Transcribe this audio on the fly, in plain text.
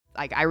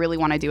Like, I really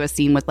want to do a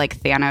scene with like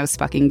Thanos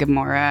fucking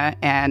Gamora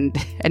and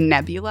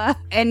Nebula,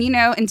 and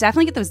and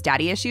definitely get those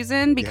daddy issues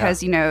in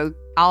because I'm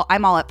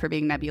all up for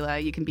being Nebula.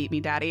 You can beat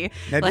me, daddy.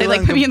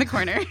 Like put me in the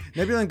corner.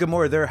 Nebula and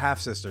Gamora, they're half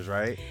sisters,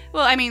 right?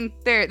 Well, I mean,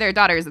 they're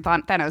daughters of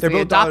Thanos. They're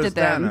both adopted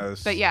them,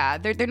 Thanos. but yeah,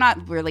 they're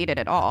not related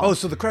at all. Oh,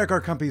 so the credit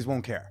card companies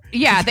won't care?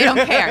 Yeah, they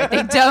don't care.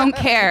 They don't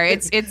care.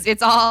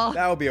 It's all.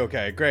 That would be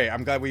okay. Great.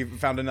 I'm glad we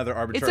found another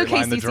arbitrary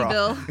line to draw.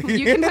 Bill.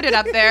 You can put it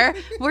up there.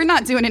 We're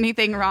not doing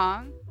anything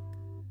wrong.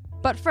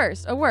 But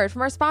first, a word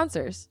from our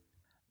sponsors.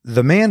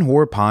 The Man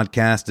Whore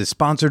Podcast is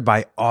sponsored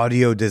by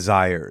Audio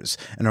Desires,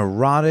 an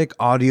erotic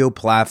audio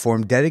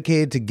platform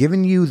dedicated to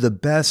giving you the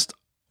best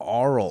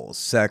oral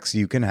sex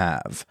you can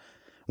have.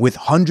 With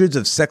hundreds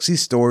of sexy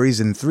stories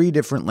in 3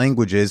 different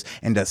languages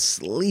and a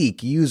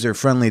sleek,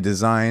 user-friendly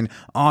design,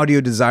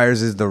 Audio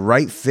Desires is the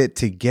right fit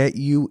to get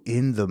you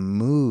in the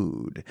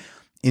mood.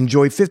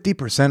 Enjoy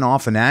 50%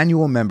 off an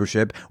annual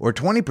membership or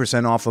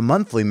 20% off a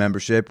monthly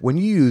membership when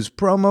you use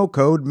promo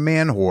code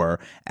MANWHORE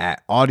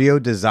at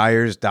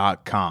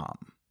audiodesires.com.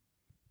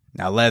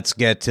 Now let's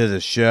get to the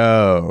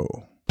show.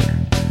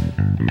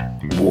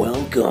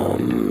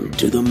 Welcome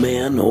to the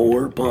Man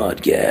Whore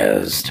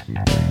Podcast.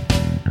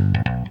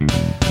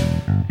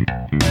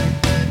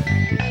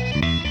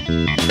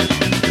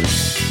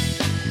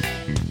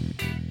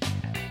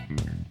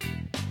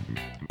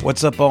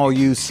 What's up, all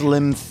you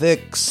slim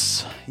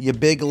thicks, you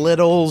big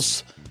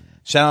littles?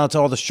 Shout out to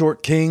all the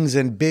short kings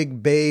and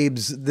big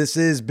babes. This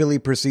is Billy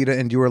Persida,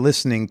 and you are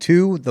listening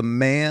to the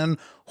Man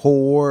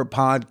Whore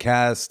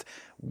Podcast.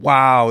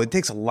 Wow, it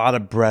takes a lot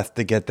of breath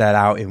to get that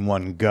out in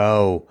one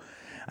go.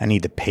 I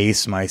need to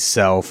pace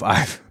myself.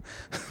 I've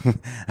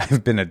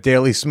been a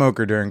daily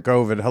smoker during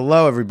COVID.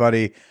 Hello,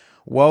 everybody.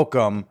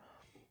 Welcome.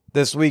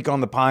 This week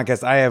on the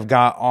podcast, I have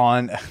got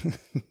on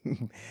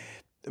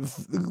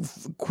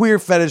queer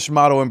fetish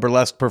model and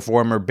burlesque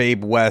performer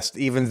Babe West,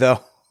 even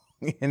though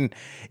in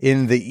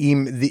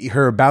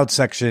her about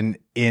section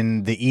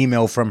in the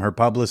email from her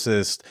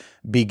publicist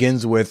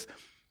begins with,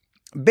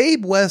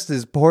 Babe West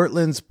is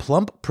Portland's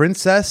plump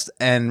princess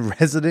and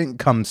resident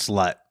cum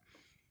slut.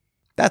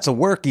 That's a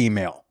work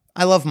email.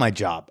 I love my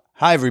job.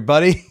 Hi,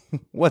 everybody.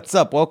 What's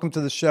up? Welcome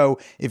to the show.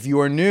 If you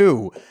are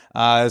new,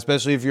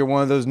 especially if you're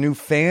one of those new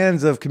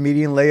fans of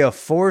comedian Leah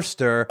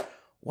Forster,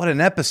 what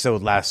an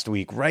episode last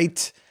week,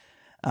 right?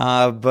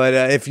 But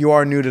if you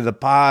are new to the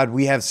pod,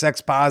 we have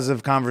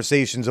sex-positive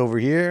conversations over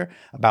here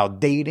about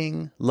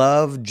dating,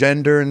 love,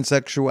 gender, and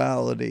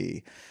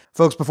sexuality.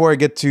 Folks, before I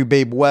get to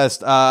Babe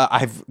West,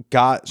 I've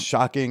got,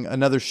 shocking,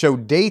 another show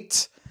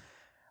date.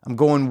 I'm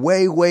going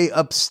way, way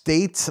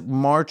upstate,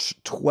 March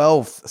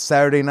 12th,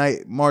 Saturday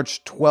night,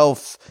 March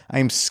 12th. I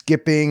am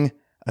skipping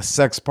a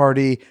sex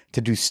party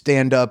to do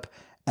stand-up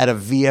at a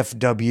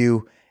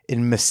VFW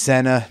in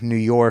Massena, New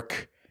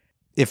York.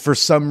 If for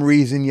some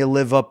reason you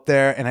live up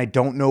there, and I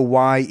don't know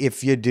why,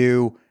 if you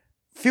do,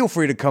 feel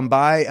free to come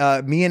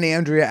by. Me and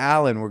Andrea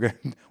Allen,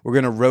 we're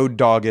gonna road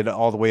dog it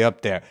all the way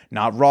up there.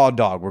 Not raw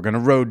dog. We're gonna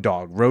road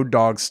dog. Road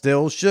dog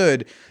still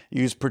should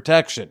use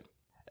protection.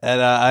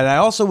 And I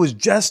also was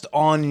just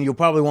on. You'll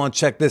probably want to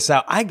check this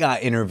out. I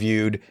got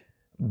interviewed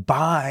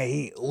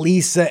by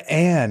Lisa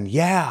Ann.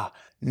 Yeah,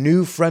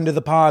 new friend of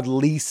the pod,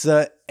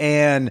 Lisa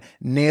Ann,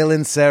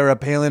 nailing Sarah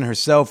Palin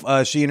herself.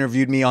 She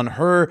interviewed me on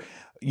her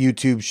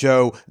YouTube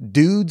show,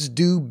 Dudes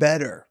Do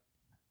Better.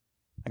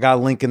 I got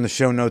a link in the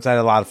show notes. I had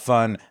a lot of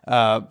fun.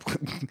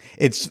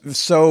 It's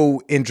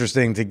so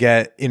interesting to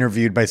get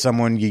interviewed by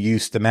someone you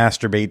used to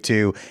masturbate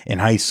to in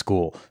high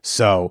school.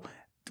 So,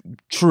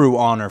 true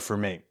honor for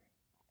me.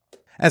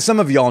 As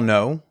some of y'all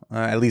know,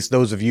 at least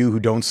those of you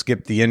who don't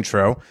skip the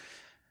intro,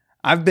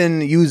 I've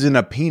been using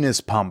a penis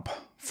pump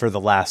for the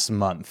last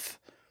month.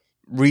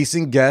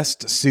 Recent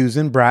guest,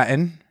 Susan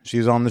Bratton. She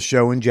was on the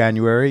show in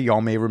January.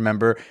 Y'all may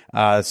remember.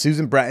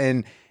 Susan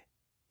Bratton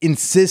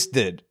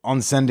insisted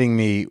on sending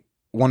me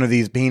one of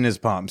these penis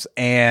pumps.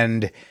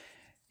 And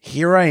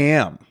here I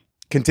am,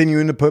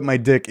 continuing to put my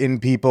dick in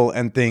people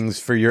and things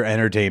for your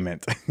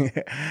entertainment.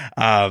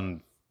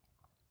 I've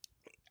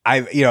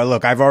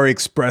already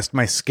expressed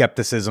my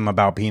skepticism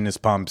about penis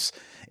pumps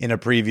in a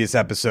previous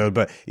episode,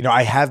 but,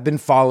 I have been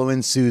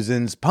following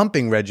Susan's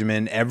pumping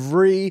regimen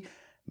every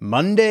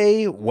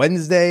Monday,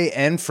 Wednesday,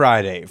 and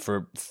Friday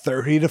for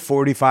 30 to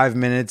 45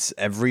 minutes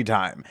every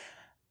time.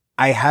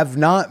 I have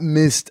not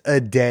missed a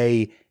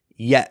day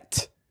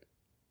yet.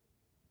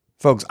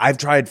 Folks, I've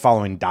tried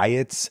following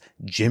diets,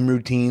 gym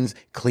routines,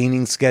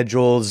 cleaning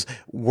schedules,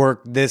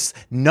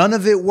 none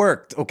of it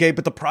worked, okay?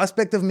 But the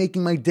prospect of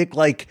making my dick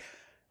like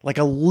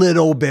a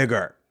little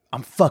bigger,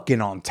 I'm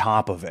fucking on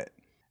top of it.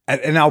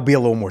 And I'll be a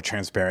little more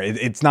transparent.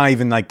 It's not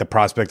even like the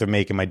prospect of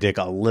making my dick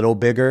a little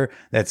bigger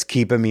that's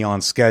keeping me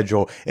on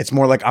schedule. It's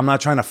more like I'm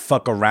not trying to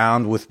fuck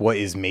around with what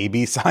is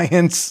maybe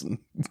science.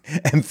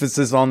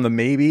 Emphasis on the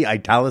maybe,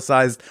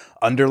 italicized,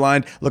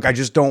 underlined. Look, I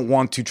just don't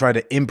want to try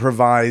to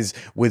improvise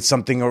with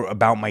something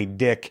about my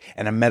dick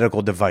and a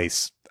medical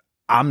device.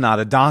 I'm not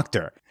a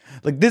doctor.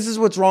 Like, this is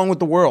what's wrong with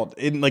the world,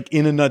 in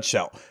a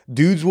nutshell.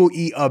 Dudes will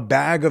eat a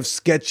bag of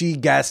sketchy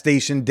gas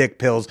station dick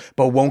pills,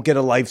 but won't get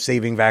a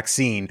life-saving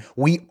vaccine.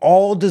 We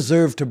all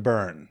deserve to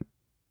burn.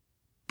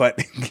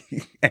 But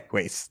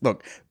anyways,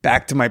 look,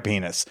 back to my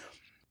penis.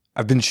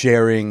 I've been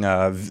sharing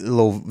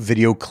little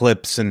video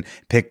clips and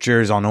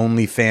pictures on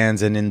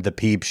OnlyFans and in the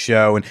Peep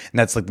show. And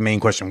that's like the main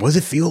question. What does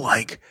it feel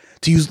like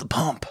to use the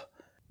pump?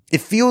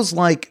 It feels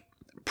like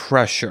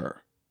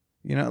pressure,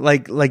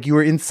 like you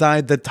were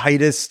inside the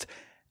tightest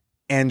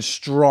and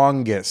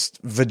strongest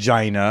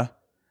vagina.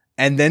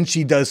 And then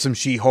she does some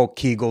She-Hulk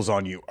Kegels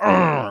on you.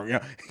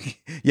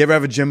 You ever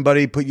have a gym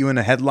buddy put you in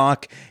a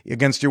headlock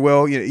against your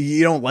will?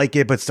 You don't like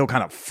it, but it's still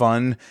kind of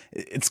fun.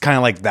 It's kind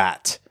of like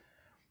that.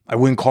 I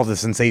wouldn't call the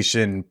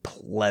sensation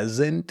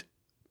pleasant,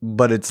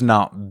 but it's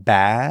not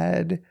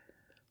bad.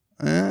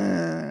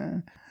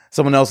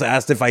 Someone else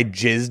asked if I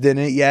jizzed in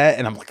it yet,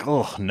 and I'm like,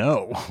 oh,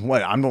 no.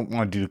 What? I don't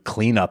want to do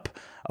cleanup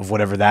of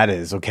whatever that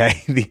is,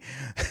 okay?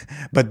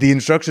 But the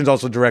instructions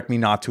also direct me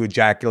not to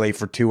ejaculate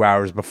for 2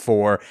 hours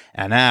before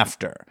and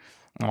after.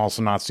 I'm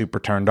also not super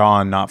turned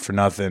on, not for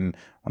nothing,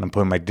 when I'm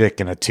putting my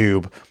dick in a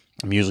tube.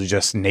 I'm usually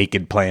just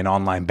naked playing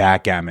online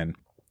backgammon.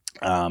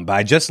 But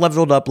I just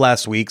leveled up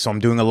last week, so I'm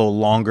doing a little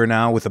longer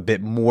now with a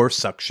bit more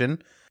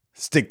suction.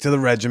 Stick to the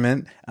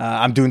regimen.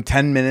 I'm doing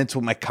 10 minutes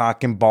with my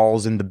cock and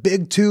balls in the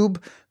big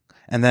tube.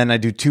 And then I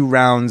do 2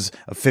 rounds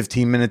of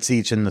 15 minutes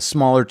each in the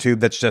smaller tube.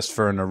 That's just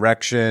for an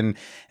erection.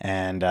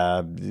 And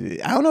I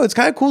don't know, it's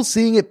kind of cool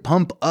seeing it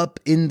pump up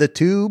in the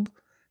tube.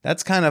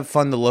 That's kind of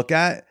fun to look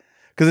at.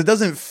 Because it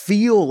doesn't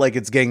feel like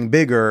it's getting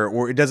bigger,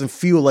 or it doesn't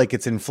feel like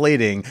it's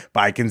inflating.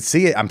 But I can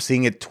see it. I'm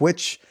seeing it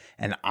twitch,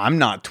 and I'm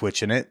not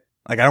twitching it.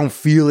 Like, I don't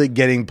feel it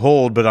getting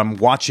pulled, but I'm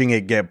watching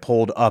it get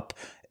pulled up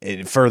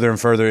further and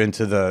further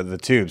into the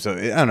tube. So,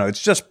 I don't know.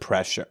 It's just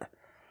pressure.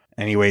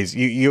 Anyways,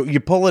 you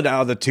pull it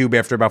out of the tube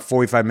after about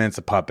 45 minutes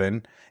of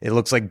pupping. It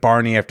looks like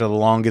Barney after the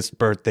longest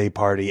birthday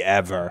party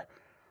ever.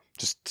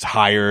 Just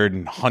tired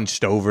and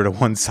hunched over to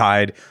one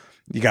side.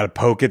 You got to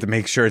poke it to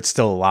make sure it's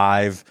still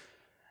alive.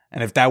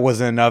 And if that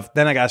wasn't enough,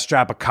 then I got to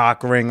strap a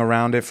cock ring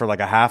around it for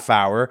like a half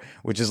hour,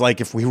 which is like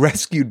if we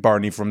rescued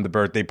Barney from the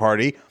birthday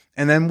party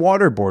and then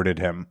waterboarded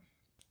him.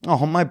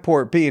 Oh, my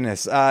poor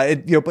penis.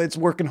 But it's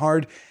working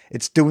hard.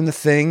 It's doing the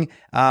thing.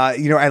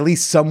 At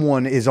least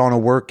someone is on a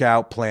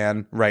workout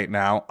plan right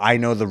now. I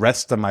know the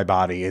rest of my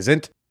body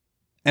isn't.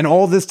 And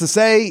all this to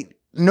say,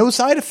 no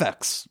side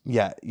effects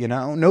yet,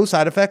 no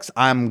side effects.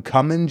 I'm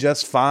coming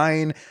just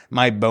fine.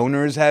 My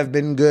boners have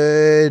been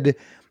good.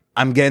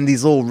 I'm getting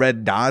these little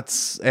red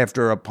dots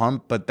after a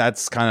pump, but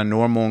that's kind of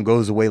normal and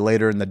goes away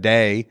later in the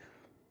day.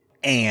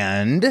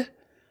 And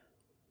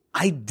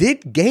I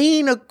did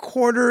gain a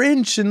 1/4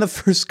 inch in the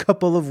first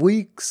couple of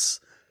weeks.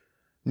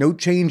 No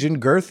change in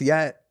girth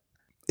yet.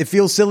 It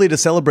feels silly to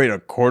celebrate a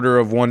 1/4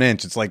 of 1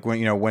 inch. It's like when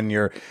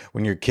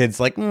your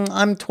kid's like,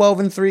 I'm 12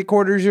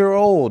 3/4 years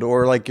old,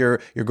 or like your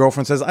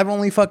girlfriend says, I've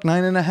only fucked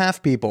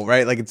 9.5 people,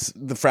 right? Like, it's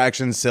the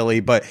fraction silly,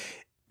 but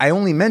I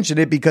only mention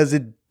it because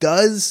it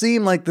does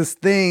seem like this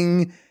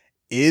thing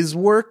is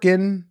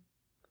working.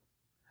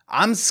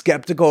 I'm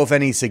skeptical if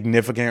any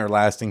significant or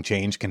lasting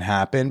change can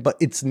happen, but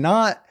it's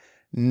not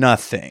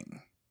nothing.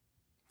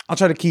 I'll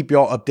try to keep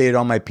y'all updated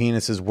on my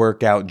penis's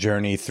workout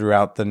journey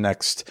throughout the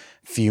next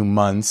few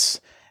months.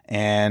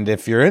 And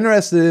if you're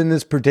interested in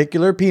this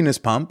particular penis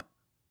pump,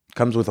 it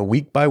comes with a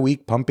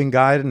week-by-week pumping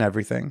guide and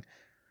everything.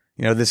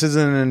 This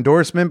isn't an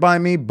endorsement by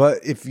me, but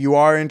if you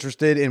are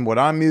interested in what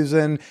I'm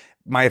using,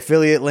 my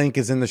affiliate link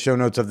is in the show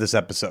notes of this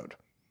episode.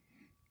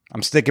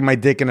 I'm sticking my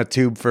dick in a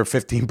tube for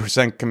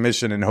 15%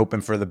 commission and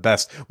hoping for the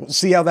best. We'll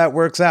see how that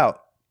works out.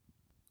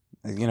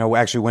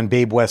 Actually, when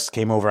Babe West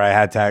came over, I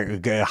had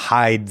to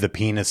hide the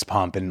penis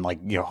pump and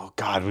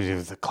God,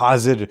 the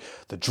closet,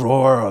 the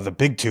drawer, or the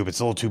big tube. It's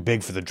a little too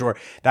big for the drawer.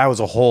 That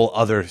was a whole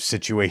other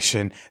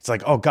situation. It's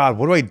like, oh God,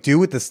 what do I do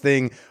with this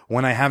thing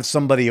when I have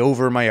somebody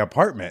over my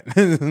apartment?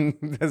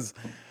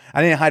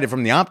 I didn't hide it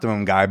from the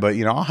Optimum guy, but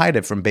I'll hide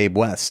it from Babe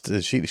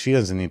West. She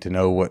doesn't need to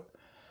know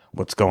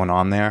what's going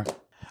on there.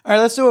 All right,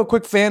 let's do a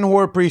quick fan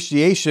whore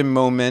appreciation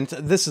moment.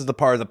 This is the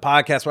part of the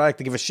podcast where I like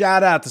to give a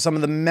shout out to some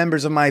of the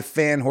members of my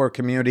fan whore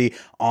community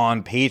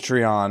on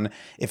Patreon.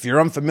 If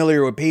you're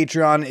unfamiliar with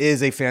Patreon, it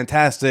is a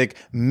fantastic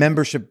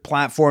membership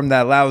platform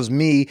that allows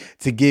me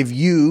to give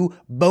you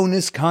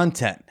bonus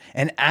content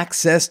and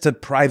access to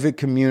private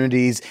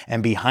communities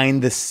and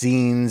behind the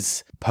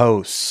scenes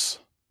posts.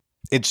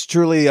 It's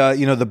truly,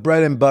 the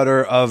bread and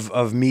butter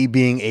of me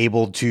being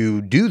able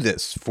to do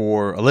this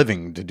for a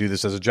living, to do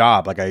this as a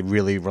job. Like, I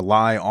really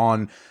rely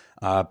on,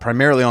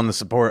 primarily on the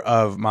support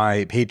of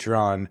my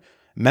Patreon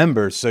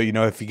members. So,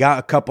 if you got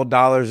a couple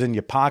dollars in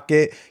your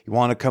pocket, you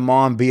want to come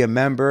on, be a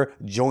member,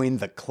 join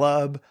the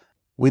club,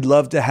 we'd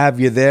love to have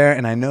you there.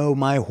 And I know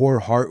my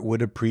whore heart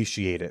would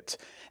appreciate it.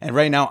 And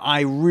right now,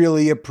 I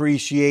really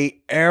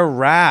appreciate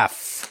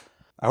Araf.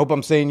 I hope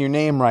I'm saying your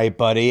name right,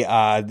 buddy.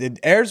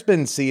 Air's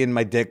been seeing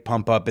my dick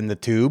pump up in the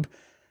tube.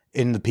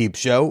 in the Peep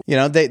Show. You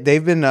know,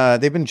 they've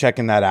been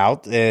checking that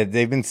out.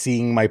 They've been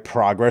seeing my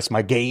progress,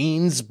 my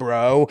gains,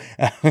 bro.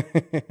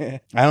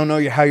 I don't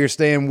know how you're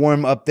staying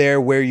warm up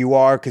there where you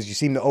are, because you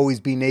seem to always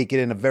be naked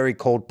in a very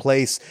cold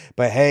place.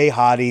 But hey,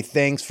 hottie,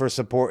 thanks for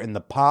supporting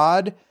the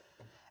pod.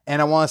 And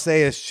I want to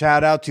say a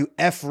shout out to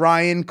F.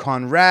 Ryan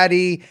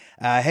Conradi.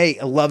 Hey,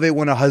 I love it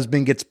when a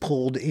husband gets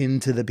pulled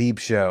into the Peep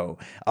Show.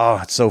 Oh,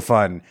 it's so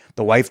fun.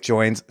 The wife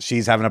joins.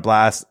 She's having a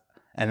blast.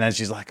 And then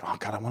she's like, oh,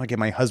 God, I want to get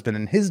my husband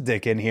and his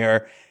dick in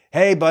here.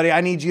 Hey, buddy,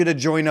 I need you to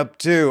join up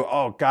too.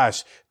 Oh,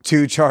 gosh,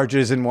 2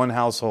 charges in one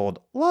household.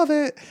 Love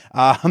it.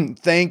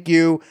 Thank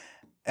you,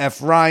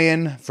 F.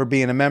 Ryan, for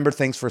being a member.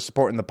 Thanks for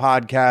supporting the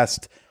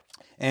podcast.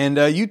 And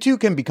you too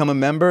can become a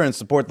member and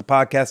support the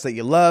podcast that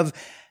you love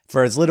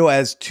for as little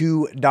as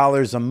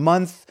 $2 a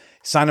month.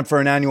 Sign up for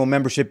an annual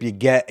membership. You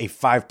get a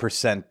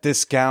 5%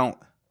 discount.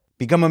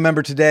 Become a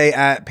member today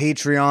at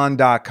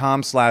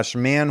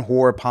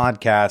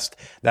patreon.com/manwhorepodcast.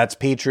 That's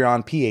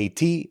Patreon,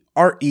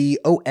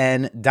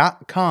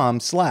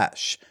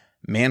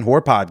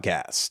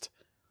 patreon.com/manwhorepodcast.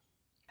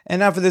 And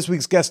now for this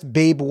week's guest,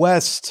 Babe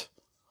West.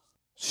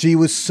 She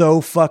was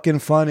so fucking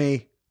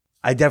funny.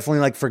 I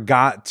definitely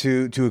forgot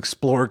to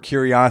explore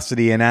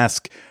curiosity and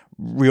ask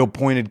real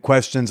pointed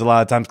questions a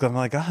lot of times, because I'm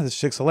like, this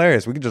chick's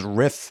hilarious. We could just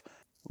riff.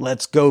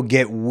 Let's go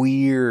get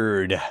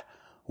weird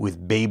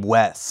with Babe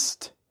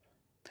West.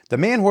 The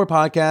Man Whore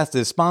Podcast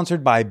is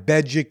sponsored by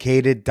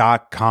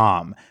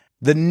Beducated.com,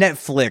 the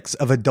Netflix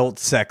of adult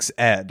sex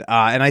ed.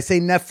 And I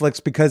say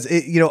Netflix because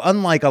it,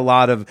 unlike a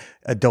lot of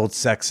adult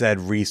sex ed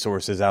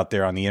resources out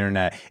there on the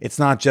internet, it's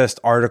not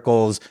just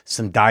articles,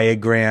 some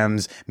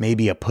diagrams,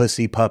 maybe a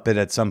pussy puppet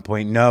at some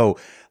point. No,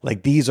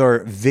 these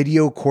are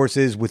video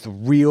courses with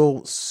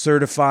real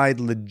certified,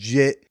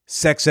 legit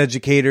sex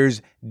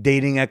educators,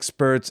 dating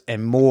experts,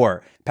 and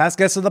more. Past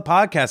guests of the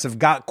podcast have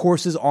got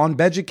courses on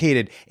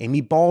Beducated,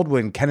 Amy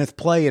Baldwin, Kenneth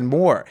Play, and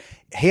more.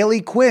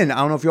 Haley Quinn, I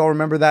don't know if y'all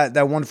remember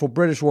that wonderful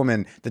British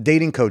woman, the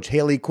dating coach,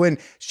 Haley Quinn.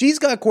 She's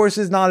got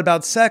courses not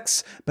about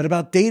sex, but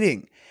about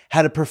dating.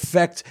 How to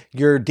perfect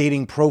your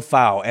dating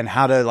profile and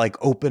how to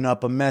open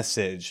up a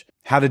message.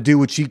 How to do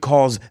what she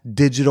calls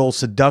digital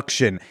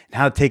seduction and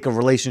how to take a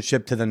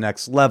relationship to the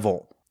next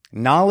level.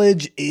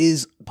 Knowledge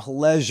is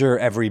pleasure,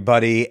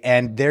 everybody,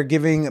 and they're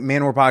giving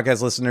Man Whore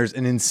Podcast listeners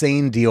an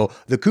insane deal.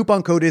 The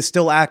coupon code is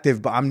still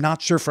active, but I'm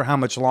not sure for how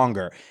much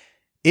longer.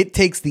 It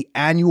takes the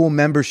annual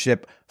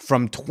membership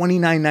from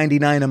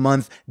 $29.99 a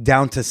month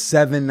down to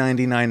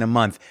 $7.99 a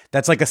month.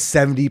 That's like a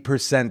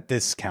 70%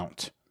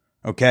 discount.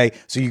 Okay,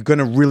 so you're going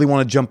to really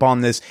want to jump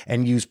on this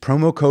and use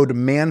promo code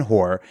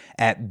MANWHORE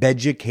at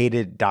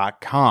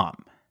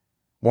Beducated.com.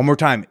 One more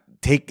time,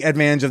 take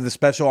advantage of the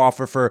special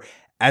offer for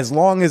as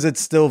long as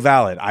it's still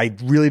valid. I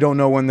really don't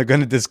know when they're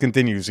going to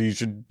discontinue, so you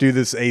should do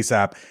this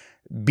ASAP.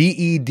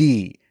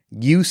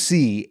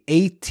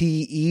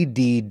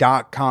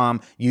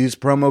 BEDUCATED.com. Use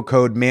promo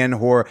code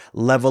MANWHORE.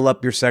 Level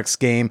up your sex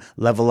game.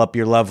 Level up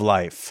your love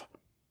life.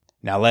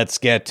 Now let's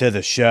get to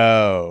the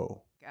show.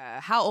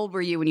 How old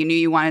were you when you knew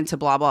you wanted to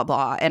blah, blah,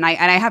 blah? And I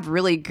have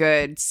really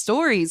good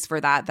stories for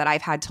that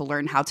I've had to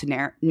learn how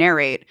to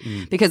narrate,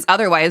 because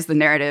otherwise the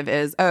narrative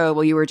is, oh,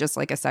 well, you were just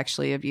a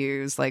sexually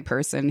abused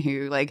person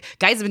who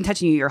guys have been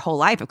touching you your whole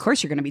life. Of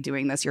course you're going to be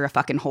doing this. You're a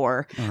fucking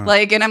whore. Uh-huh.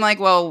 And I'm like,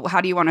 well, how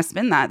do you want to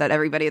spin that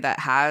everybody that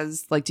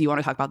has do you want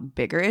to talk about the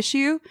bigger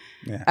issue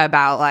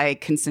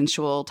about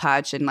consensual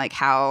touch and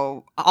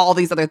how all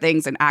these other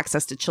things and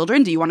access to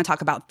children? Do you want to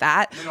talk about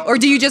that? Or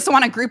do you just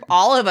want to group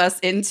all of us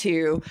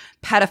into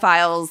pedophiles,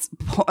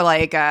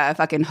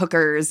 fucking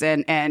hookers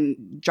and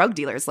drug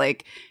dealers?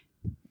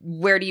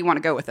 Where do you want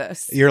to go with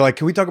this? You're like,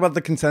 can we talk about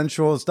the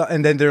consensual stuff?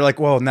 And then they're like,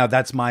 well, no,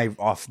 that's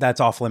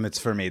off limits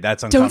for me.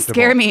 That's uncomfortable. Don't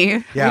scare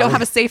me. Yeah, we don't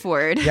have a safe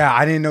word. Yeah,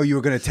 I didn't know you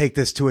were going to take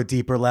this to a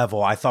deeper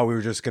level. I thought we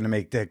were just going to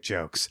make dick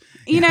jokes.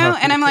 You know,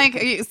 and I'm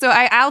like, so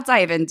I'll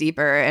dive in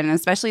deeper. And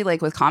especially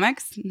with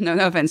comics,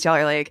 no offense, y'all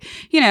are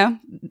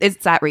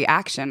it's that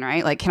reaction,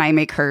 right? Can I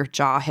make her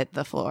jaw hit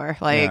the floor?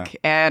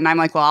 And I'm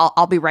like, well,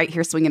 I'll be right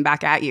here swinging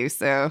back at you.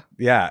 So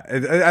yeah, I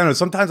don't know.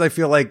 Sometimes I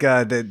feel like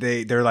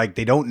they're like,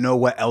 they don't know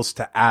what else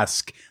to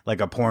ask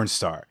a porn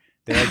star.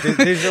 They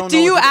do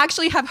you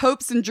actually have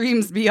hopes and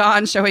dreams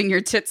beyond showing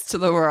your tits to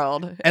the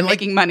world and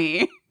making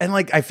money? And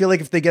I feel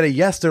like if they get a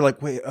yes, they're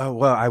like, wait, oh,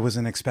 well, I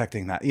wasn't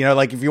expecting that.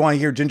 If you want to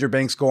hear Ginger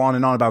Banks go on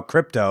and on about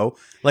crypto,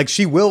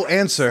 she will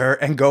answer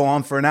and go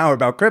on for an hour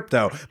about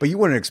crypto, but you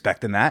weren't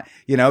expecting that.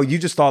 You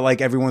just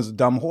thought everyone's a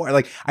dumb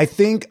whore. I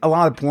think a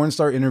lot of porn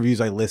star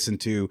interviews I listen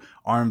to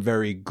aren't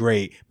very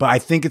great, but I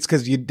think it's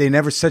because they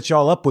never set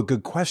y'all up with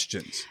good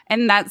questions.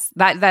 And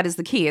that is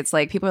the key. It's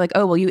people are like,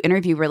 oh, well, you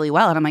interview really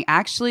well. And I'm like,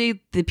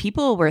 actually, the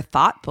people were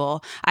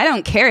thoughtful. I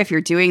don't care if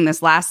you're doing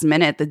this last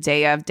minute, the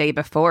day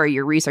before,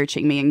 you're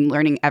researching me and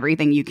learning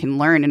everything you can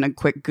learn in a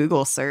quick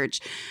Google search.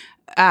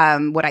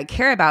 What I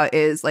care about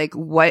is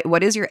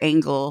what is your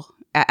angle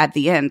at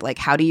the end, like,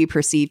 how do you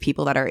perceive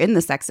people that are in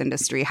the sex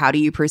industry? How do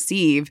you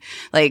perceive,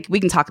 like, we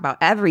can talk about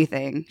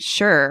everything.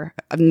 Sure.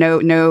 No,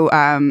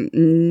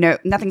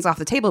 nothing's off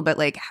the table, but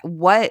like,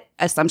 what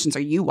assumptions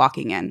are you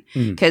walking in?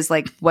 Because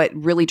like, what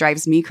really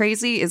drives me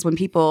crazy is when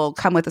people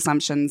come with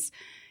assumptions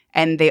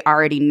and they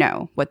already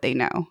know what they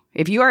know.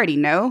 If you already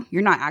know,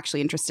 you're not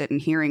actually interested in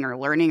hearing or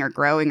learning or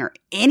growing or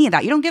any of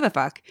that. You don't give a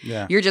fuck.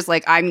 Yeah. You're just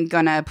like, I'm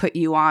going to put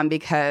you on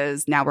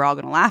because now we're all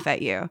going to laugh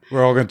at you.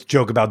 We're all going to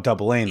joke about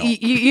double anal.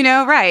 You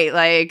know, right.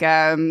 Like,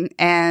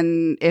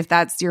 and if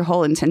that's your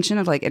whole intention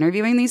of like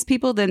interviewing these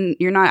people, then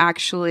you're not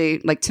actually,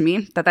 like, to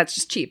me, that's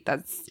just cheap.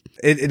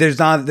 There's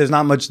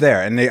not much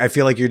there. And I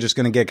feel like you're just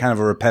going to get kind of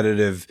a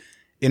repetitive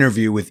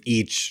interview with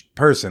each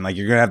person. Like,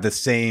 you're going to have the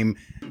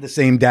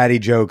same daddy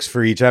jokes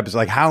for each episode.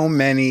 Like, how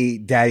many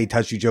daddy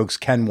touchy jokes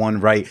can one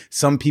write?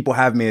 Some people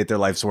have made it their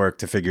life's work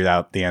to figure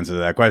out the answer to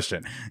that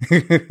question.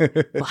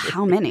 Well,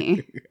 how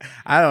many?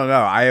 I don't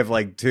know. I have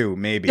like 2,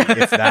 maybe,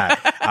 if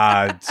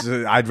that.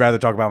 So I'd rather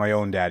talk about my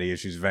own daddy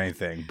issues, if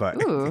anything.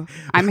 But ooh,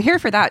 I'm here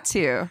for that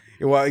too.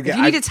 Well, if you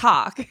need to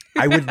talk.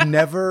 I would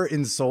never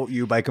insult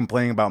you by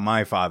complaining about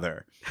my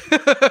father.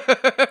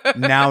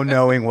 Now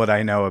knowing what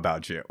I know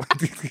about you.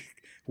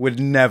 Would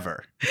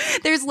never.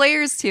 There's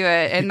layers to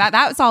it, and that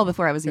was all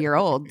before I was a year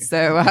old.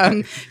 So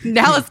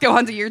now let's go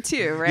on to year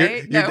 2,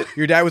 right?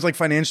 Your dad was like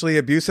financially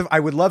abusive. I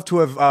would love to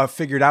have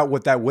figured out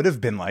what that would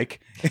have been like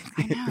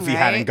if he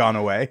hadn't gone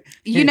away.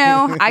 You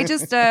know, I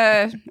just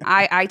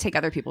I take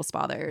other people's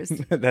fathers.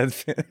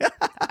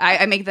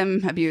 I make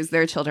them abuse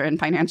their children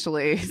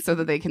financially so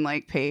that they can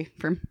like pay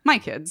for my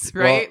kids,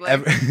 right?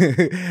 Well,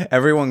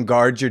 everyone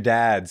guards your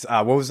dads.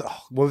 What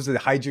was it?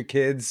 Hide your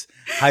kids,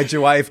 hide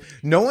your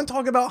wife. No one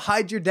talk about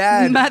hide your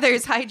dad.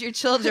 Mothers, hide your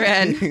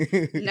children.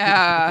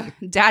 No,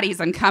 daddies,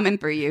 I'm coming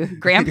for you.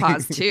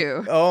 Grandpas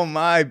too. Oh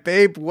my,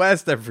 Babe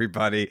West,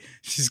 everybody.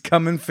 She's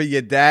coming for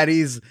your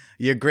daddies,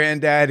 your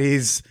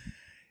granddaddies,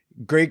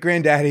 great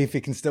granddaddy, if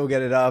you can still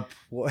get it up.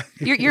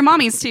 Your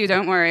mommies too.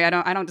 Don't worry, I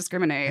don't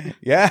discriminate.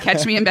 Yeah,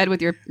 catch me in bed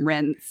with your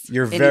rents.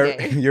 You're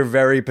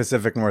very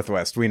Pacific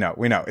Northwest. We know.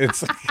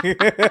 It's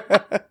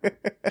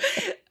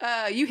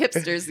you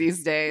hipsters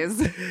these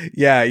days.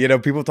 Yeah, you know,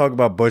 people talk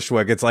about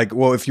Bushwick. It's like,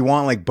 well, if you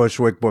want like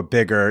Bushwick but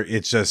bigger,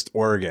 it's just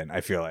Oregon.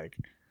 I feel like.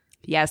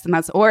 Yes, and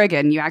that's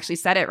Oregon. You actually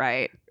said it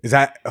right. Is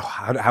that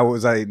how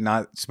was I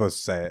not supposed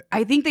to say it?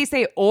 I think they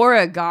say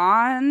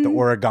Oregon. The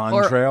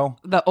Oregon Trail?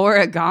 The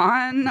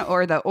Oregon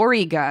or the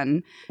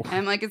Oregon. And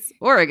I'm like, it's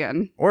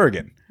Oregon.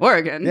 Oregon.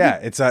 Yeah,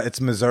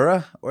 it's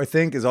Missouri, I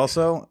think, is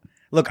also.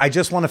 Look, I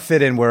just want to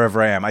fit in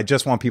wherever I am. I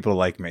just want people to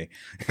like me.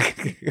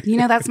 You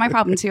know, that's my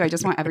problem too. I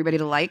just want everybody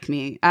to like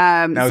me.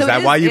 Now, is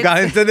that why you got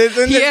into this?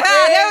 Yeah,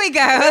 there we go.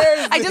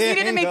 I just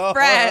needed to make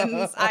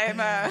friends.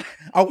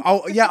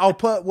 I'll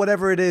put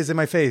whatever it is in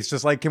my face.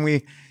 Just like,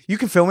 you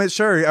can film it.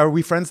 Sure. Are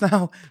we friends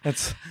now?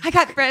 I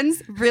got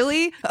friends.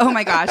 Really? Oh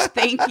my gosh.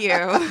 Thank you.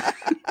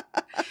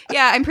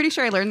 Yeah, I'm pretty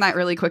sure I learned that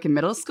really quick in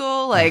middle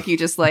school. Like, you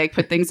just like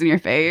put things in your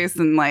face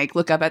and like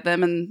look up at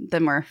them and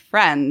then we're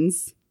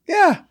friends.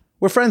 Yeah.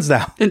 We're friends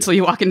now. Until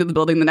you walk into the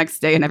building the next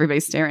day and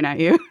everybody's staring at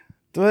you.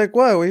 They're like,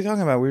 what are you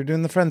talking about? We were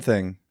doing the friend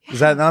thing. Is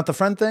that not the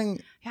friend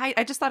thing? Yeah,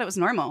 I just thought it was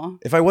normal.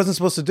 If I wasn't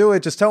supposed to do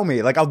it, just tell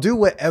me. Like, I'll do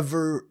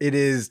whatever it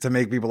is to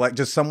make people like,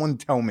 just someone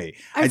tell me.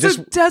 I'm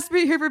so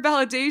desperate here for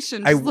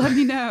validation. Just let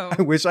me know.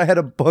 I wish I had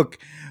a book.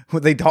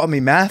 They taught me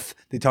math.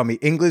 They taught me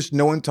English.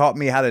 No one taught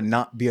me how to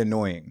not be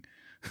annoying.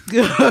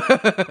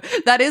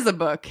 That is a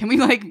book. Can we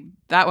like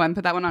that one?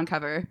 Put that one on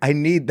cover. I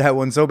need that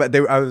one so bad.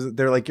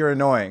 They're like, you're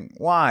annoying.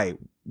 Why?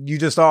 You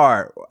just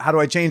are. How do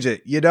I change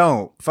it? You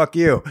don't. Fuck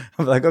you.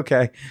 I'm like,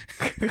 okay.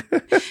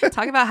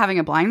 Talk about having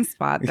a blind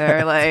spot there.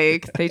 Yeah.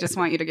 Like, they just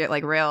want you to get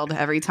like railed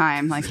every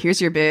time. Like, here's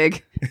your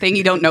big thing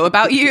you don't know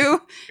about you,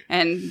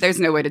 and there's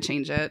no way to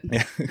change it.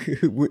 Yeah.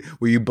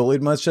 Were you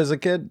bullied much as a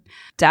kid?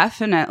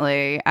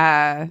 Definitely.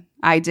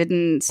 I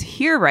didn't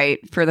hear right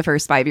for the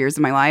first 5 years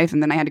of my life,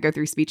 and then I had to go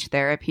through speech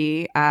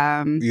therapy.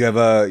 You have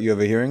a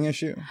hearing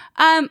issue?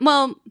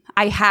 Well,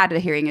 I had a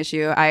hearing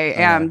issue. I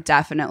am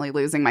definitely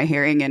losing my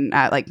hearing in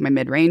like my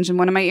mid range in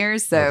one of my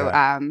ears. So,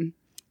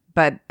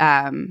 but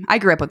I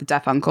grew up with a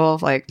deaf uncle.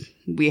 Like,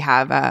 we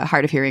have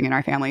hard of hearing in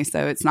our family,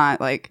 so it's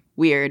not like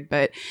weird.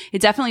 But it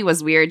definitely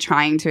was weird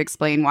trying to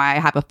explain why I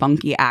have a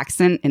funky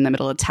accent in the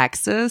middle of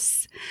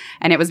Texas,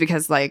 and it was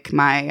because like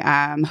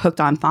my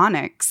Hooked on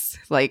Phonics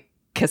like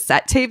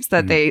cassette tapes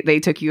that they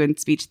took you in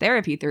speech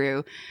therapy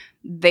through,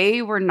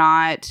 they were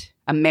not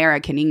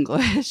American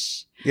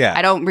English. Yeah.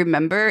 I don't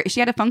remember. She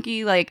had a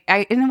funky, like,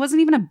 and it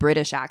wasn't even a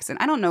British accent.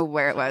 I don't know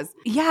where it was.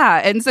 Yeah.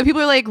 And so people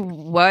are like,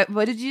 what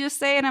did you just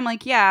say? And I'm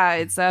like, yeah,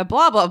 it's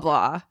blah, blah,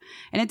 blah.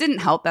 And it didn't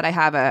help that I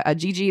have a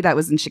Gigi that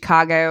was in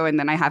Chicago, and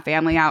then I have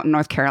family out in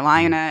North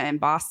Carolina and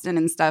Boston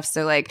and stuff.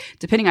 So like,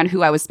 depending on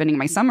who I was spending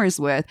my summers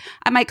with,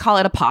 I might call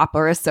it a pop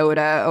or a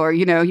soda, or,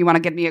 you know, you want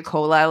to get me a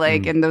cola,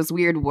 like, and those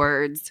weird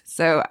words.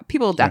 So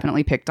people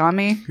definitely picked on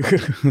me.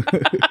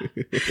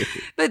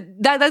 But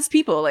that's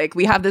people. Like,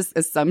 we have this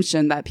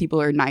assumption that people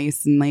are are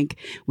nice and like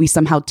we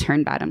somehow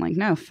turn bad. I'm like,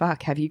 no,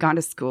 fuck. Have you gone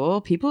to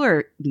school? People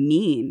are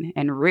mean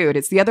and rude.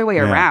 It's the other way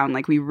around.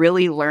 Like we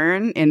really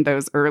learn in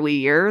those early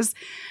years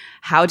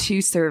how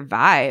to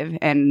survive.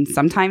 And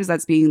sometimes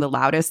that's being the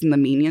loudest and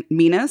the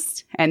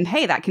meanest. And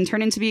hey, that can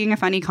turn into being a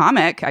funny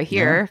comic, I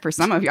hear, for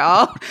some of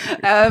y'all.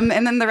 And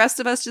then the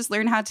rest of us just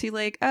learn how to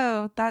like,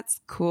 oh,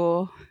 that's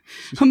cool.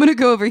 I'm going to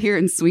go over here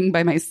and swing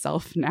by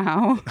myself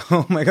now.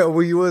 Oh my God.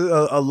 Were you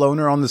a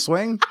loner on the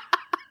swing?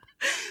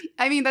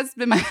 I mean, that's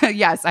been my,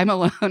 yes, I'm a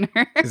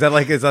loner. Is that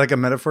like a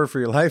metaphor for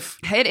your life?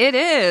 It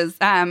is.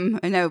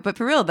 No, but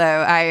for real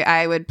though,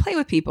 I would play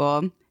with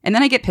people. And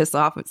then I get pissed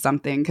off with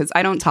something because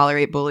I don't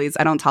tolerate bullies.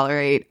 I don't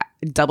tolerate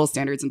double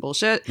standards and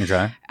bullshit.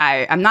 Okay.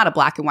 I'm not a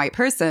black and white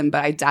person,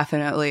 but I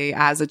definitely,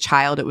 as a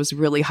child, it was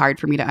really hard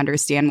for me to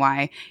understand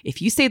why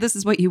if you say this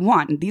is what you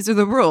want and these are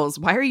the rules,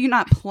 why are you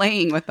not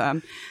playing with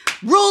them?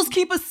 Rules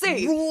keep us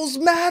safe. Rules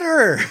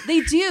matter. They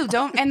do.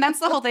 And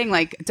that's the whole thing.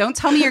 Like, don't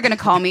tell me you're going to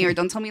call me or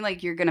don't tell me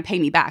like you're going to pay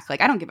me back.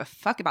 Like, I don't give a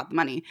fuck about the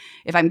money.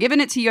 If I'm giving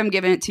it to you, I'm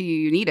giving it to you.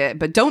 You need it.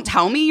 But don't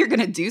tell me you're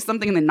going to do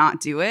something and then not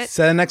do it.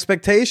 Set an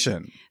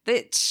expectation.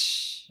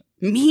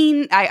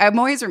 I'm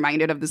always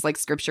reminded of this like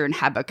scripture in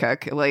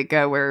Habakkuk, like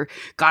where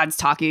God's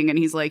talking and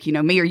he's like,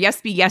 may your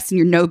yes be yes and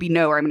your no be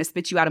no, or I'm going to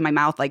spit you out of my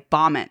mouth like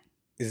vomit.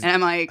 And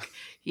I'm like,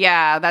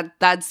 yeah,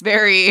 that's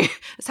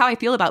how I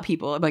feel about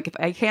people. I'm like, if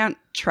I can't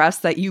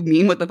trust that you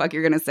mean what the fuck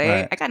you're going to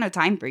say, I got no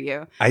time for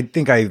you. I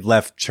think I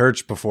left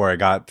church before I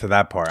got to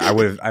that part.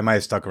 I might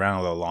have stuck around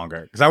a little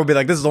longer because I would be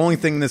like, this is the only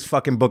thing in this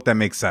fucking book that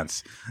makes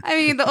sense. I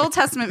mean, the Old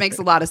Testament makes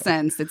a lot of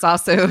sense. It's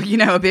also,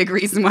 a big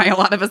reason why a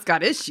lot of us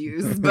got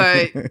issues,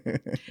 but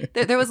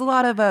there was a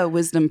lot of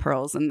wisdom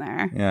pearls in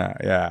there.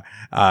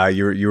 Yeah.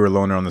 You were a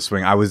loner on the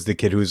swing. I was the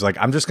kid who's like,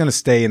 I'm just going to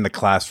stay in the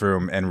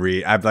classroom and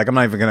read. I'm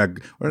not even going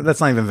to,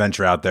 let's not even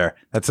venture out there.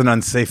 That's an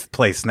unsafe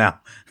place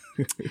now.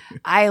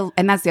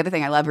 And that's the other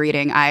thing. I love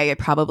reading. I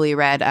probably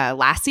read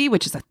Lassie,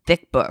 which is a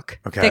thick book.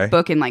 Okay. Thick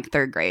book in like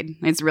third grade.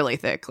 It's really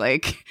thick.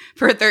 Like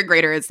for a third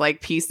grader, it's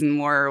like Peace and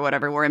War or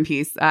whatever, War and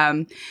Peace.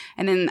 And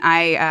then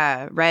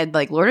I read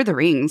like Lord of the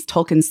Rings,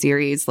 Tolkien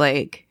series,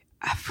 like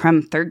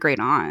from third grade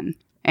on.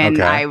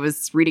 And I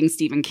was reading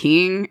Stephen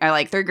King.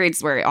 Third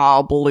grade's where it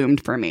all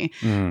bloomed for me.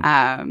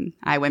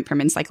 I went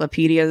from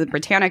Encyclopedia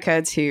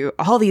Britannica to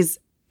all these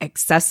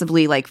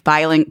excessively like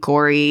violent,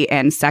 gory,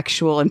 and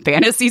sexual and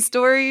fantasy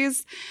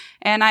stories,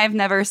 and I've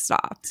never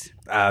stopped.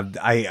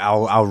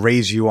 I'll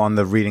raise you on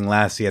the reading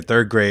Lassie at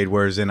third grade,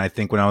 whereas I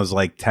think when I was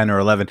like 10 or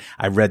 11,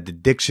 I read the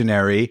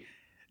dictionary,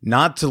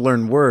 not to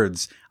learn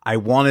words. I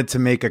wanted to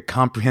make a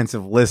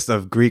comprehensive list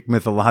of Greek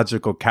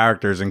mythological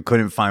characters and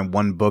couldn't find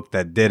one book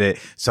that did it.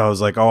 So I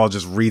was like, I'll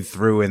just read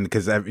through, and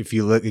because if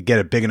you get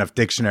a big enough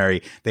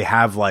dictionary, they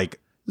have like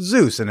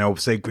Zeus and it'll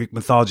say Greek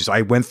mythology. So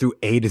I went through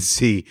A to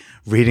Z,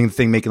 reading the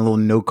thing, making little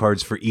note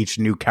cards for each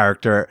new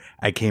character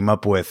I came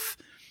up with.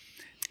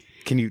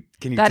 Can you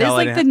that tell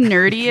is like the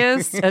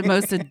nerdiest and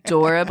most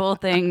adorable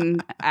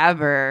thing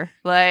ever.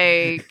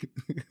 Like,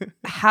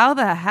 how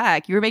the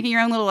heck? You were making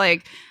your own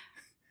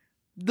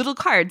little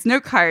cards,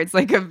 note cards,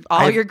 like of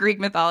all your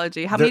Greek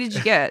mythology. How many did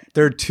you get?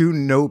 There are 2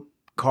 note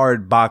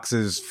card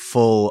boxes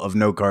full of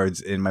note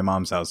cards in my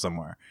mom's house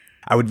somewhere.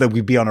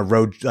 We'd be on a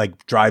road,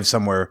 like drive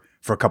somewhere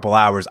for a couple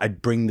hours. I'd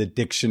bring the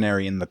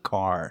dictionary in the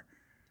car.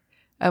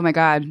 Oh my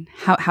God.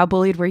 How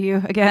bullied were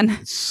you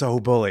again? So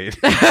bullied.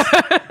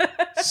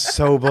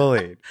 So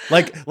bullied.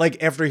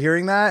 Like after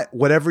hearing that,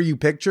 whatever you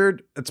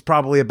pictured, it's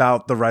probably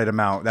about the right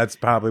amount. That's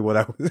probably what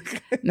I was.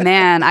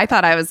 Man, I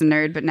thought I was a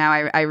nerd, but now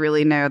I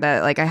really know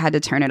that like I had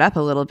to turn it up a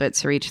little bit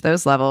to reach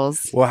those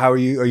levels. Well, how are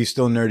you? Are you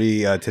still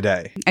nerdy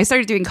today? I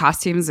started doing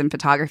costumes and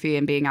photography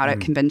and being out at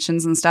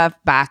conventions and stuff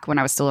back when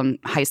I was still in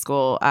high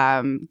school.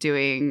 I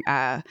did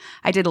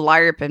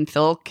LARP and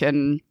Filk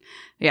and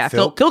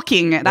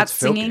Filking. That's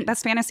singing.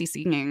 That's fantasy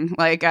singing.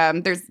 Like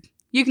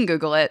you can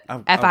Google it.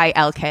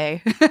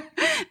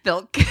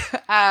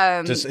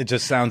 Filk. It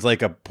just sounds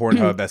like a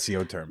Pornhub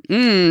SEO term.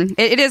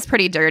 It is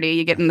pretty dirty.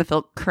 You get in the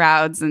Filk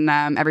crowds and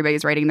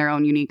everybody's writing their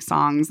own unique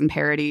songs and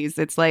parodies.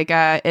 It's like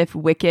if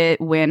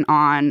Wicked went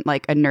on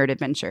like a nerd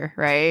adventure,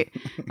 right?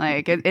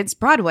 Like it's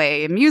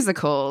Broadway and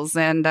musicals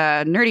and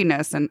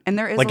nerdiness. And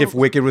there is like if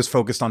Wicked was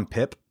focused on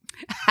Pip.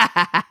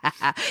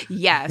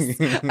 Yes.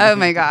 Oh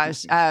my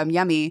gosh.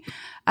 Yummy.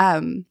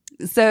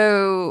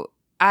 So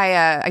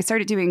I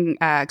started doing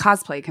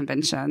cosplay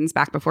conventions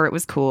back before it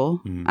was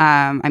cool.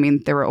 I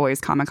mean, there were always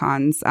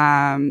Comic-Cons,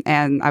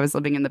 and I was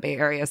living in the Bay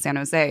Area, San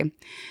Jose.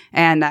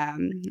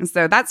 And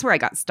so that's where I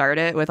got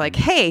started with like,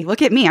 hey,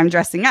 look at me, I'm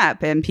dressing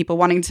up, and people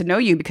wanting to know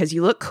you because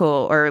you look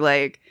cool, or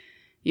like,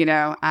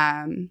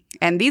 and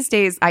these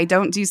days I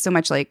don't do so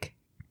much like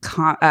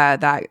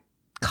that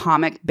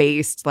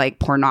comic-based like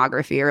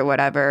pornography or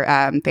whatever,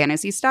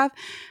 fantasy stuff.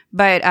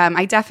 But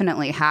I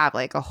definitely have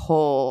like a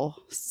whole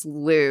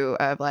slew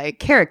of like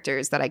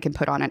characters that I can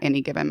put on at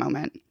any given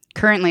moment.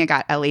 Currently, I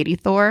got a Lady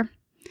Thor.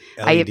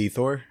 Thor?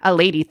 A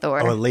Lady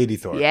Thor. Oh, a Lady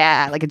Thor.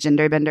 Yeah, like a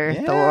gender bender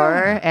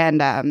Thor,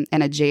 and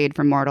a Jade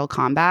from Mortal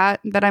Kombat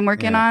that I'm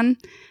working on.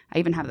 I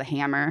even have the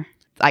hammer.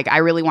 Like, I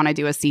really want to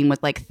do a scene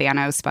with like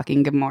Thanos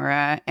fucking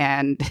Gamora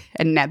and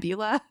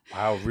Nebula.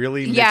 Wow,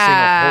 really mixing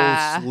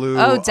a whole slew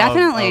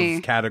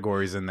of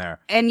categories in there.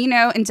 And,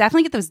 and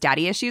definitely get those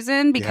daddy issues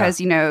in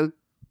because,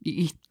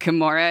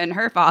 Gamora and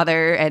her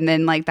father, and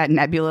then like that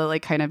Nebula,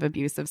 like kind of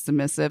abusive,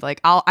 submissive.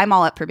 Like I'm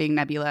all up for being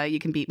Nebula. You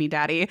can beat me,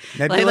 daddy.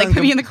 Like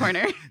put me in the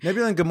corner.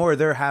 Nebula and Gamora,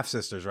 they're half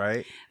sisters,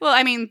 right? Well,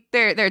 I mean,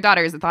 they're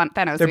daughters of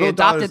Thanos. They're both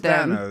adopted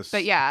them, Thanos.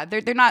 but yeah,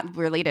 they're not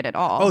related at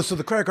all. Oh, so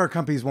the credit card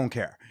companies won't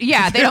care?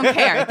 Yeah, they don't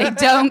care. They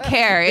don't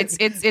care.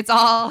 It's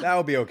all. That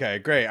will be okay.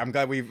 Great. I'm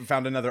glad we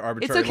found another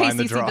arbitrary line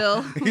to draw.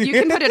 Bill. You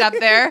can put it up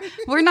there.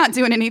 We're not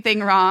doing anything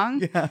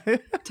wrong. Yeah.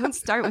 Don't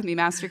start with me,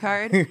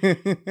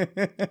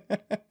 MasterCard.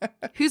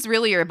 Who's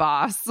really your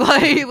boss?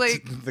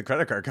 like the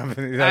credit card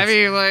company.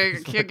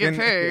 Can't get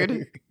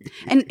paid.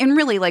 and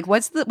really, like,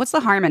 what's the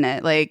harm in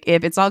it? Like,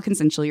 if it's all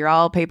consensual, you're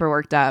all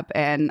paperworked up,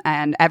 and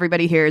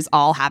everybody here is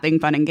all having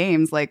fun and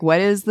games. Like, what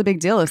is the big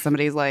deal if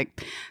somebody's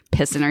like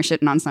pissing or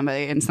shitting on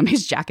somebody and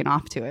somebody's jacking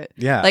off to it?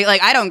 Yeah.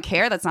 Like I don't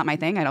care. That's not my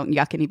thing. I don't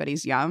yuck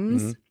anybody's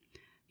yums. Mm-hmm.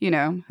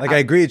 I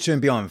agree it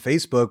shouldn't be on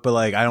Facebook, but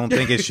like I don't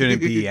think it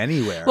shouldn't be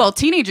anywhere. Well,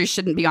 teenagers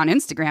shouldn't be on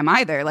Instagram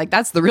either. Like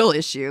that's the real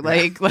issue.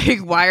 Like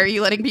why are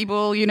you letting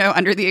people,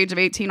 under the age of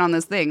 18 on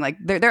this thing? Like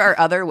there are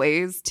other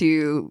ways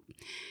to.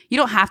 You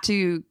don't have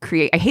to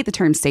create. I hate the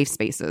term safe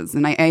spaces,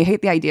 and I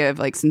hate the idea of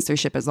like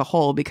censorship as a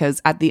whole,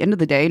 because at the end of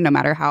the day, no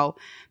matter how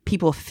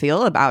people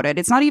feel about it,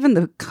 it's not even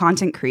the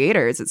content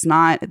creators. It's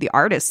not the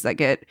artists that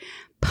get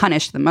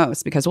punished the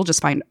most, because we'll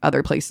just find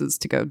other places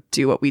to go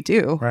do what we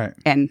do. Right.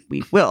 And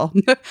we will.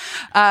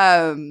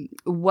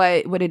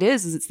 What it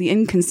is it's the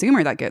end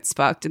consumer that gets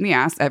fucked in the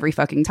ass every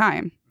fucking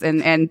time.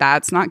 And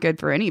that's not good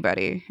for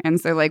anybody.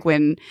 And so like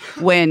when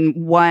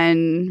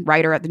one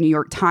writer at the New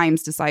York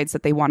Times decides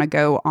that they want to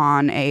go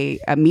on a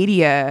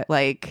media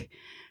like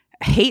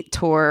hate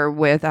tour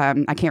with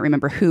I can't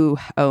remember who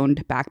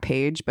owned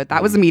Backpage, but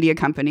that was a media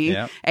company.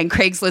 Yeah. And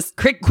Craigslist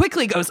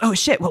quickly goes, oh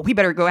shit, well we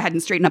better go ahead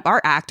and straighten up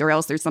our act or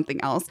else there's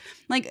something else.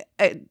 Like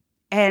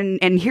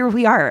and here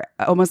we are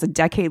almost a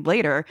decade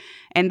later,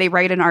 and they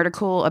write an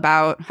article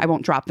about, I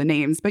won't drop the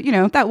names, but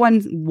that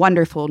one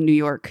wonderful New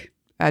York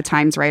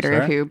Times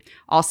writer who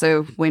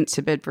also went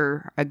to bid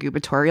for a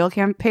gubernatorial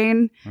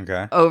campaign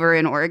over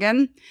in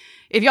Oregon.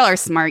 If y'all are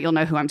smart, you'll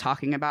know who I'm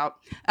talking about.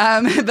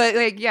 But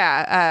like,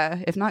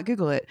 if not,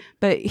 Google it.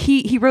 But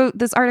he wrote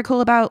this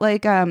article about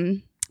like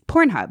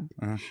Pornhub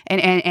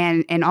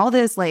and all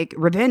this like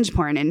revenge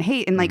porn and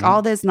hate and like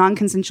all this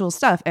non-consensual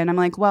stuff. And I'm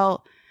like,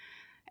 well,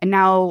 and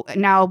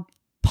now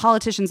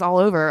politicians all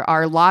over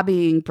are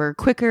lobbying for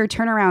quicker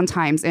turnaround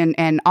times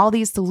and all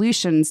these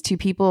solutions to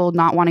people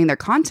not wanting their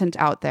content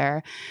out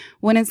there,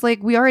 when it's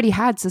like we already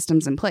had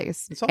systems in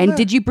place. And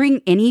did you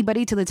bring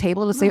anybody to the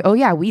table to say, oh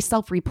yeah, we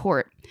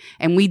self-report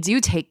and we do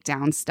take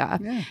down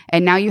stuff? Yeah.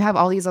 And now you have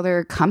all these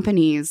other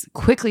companies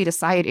quickly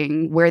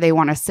deciding where they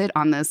want to sit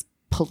on this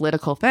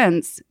political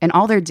fence, and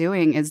all they're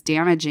doing is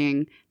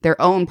damaging their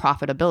own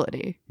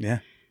profitability. Yeah.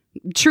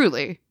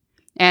 Truly.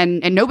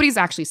 And nobody's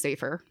actually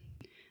safer.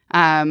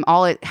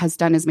 All it has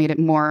done is made it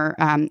more,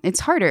 it's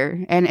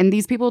harder. And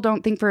these people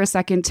don't think for a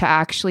second to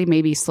actually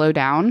maybe slow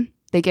down.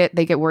 They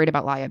get worried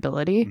about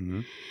liability. Mm-hmm.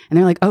 And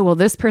they're like, oh, well,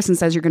 this person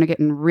says you're going to get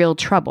in real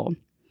trouble.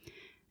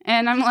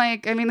 And I'm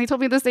like, I mean, they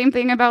told me the same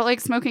thing about like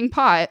smoking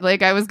pot.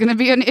 Like I was going to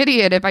be an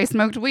idiot if I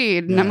smoked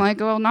weed. And I'm like,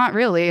 well, not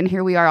really. And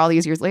here we are all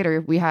these years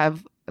later. We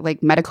have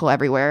like medical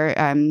everywhere,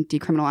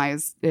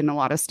 decriminalized in a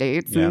lot of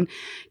states. Yeah. And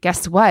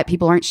guess what?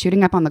 People aren't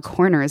shooting up on the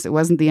corners. It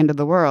wasn't the end of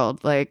the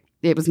world. Like,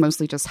 it was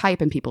mostly just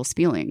hype and people's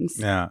feelings.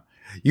 Yeah.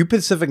 You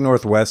Pacific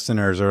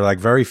Northwesterners are like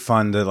very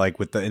fun to like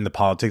in the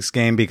politics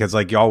game, because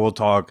like y'all will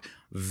talk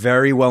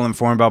very well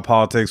informed about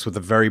politics with a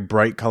very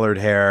bright colored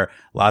hair,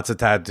 lots of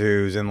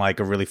tattoos, and like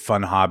a really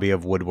fun hobby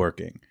of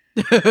woodworking.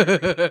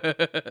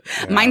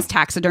 Mine's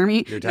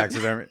taxidermy. Your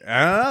taxidermy.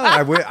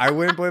 I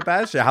wouldn't put it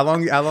past you. How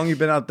long you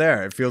been out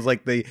there? It feels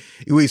like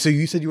so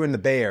you said you were in the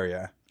Bay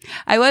Area.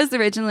 I was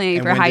originally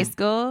for high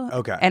school.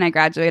 Okay. And I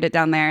graduated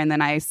down there, and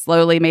then I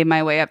slowly made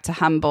my way up to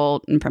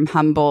Humboldt, and from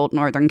Humboldt,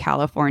 Northern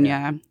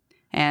California,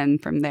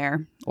 and from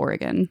there,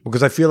 Oregon.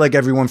 Because I feel like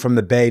everyone from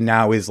the Bay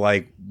now is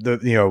like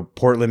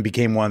Portland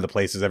became one of the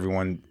places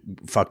everyone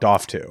fucked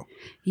off to.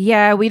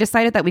 Yeah, we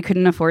decided that we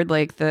couldn't afford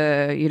like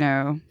the,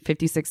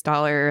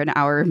 $56 an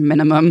hour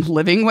minimum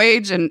living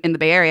wage in the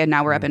Bay Area.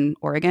 Now we're up in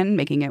Oregon,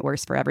 making it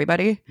worse for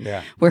everybody.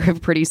 Yeah. Where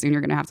pretty soon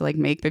you're going to have to like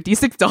make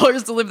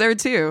 $56 to live there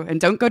too. And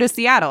don't go to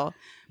Seattle.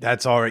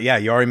 That's all right. Yeah,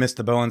 you already missed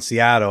the boat in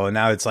Seattle, and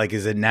now it's like,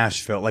 is it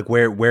Nashville? Like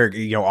where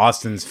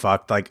Austin's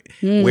fucked. Like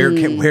where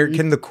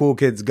can the cool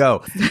kids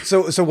go?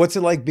 So what's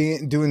it like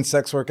doing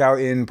sex work out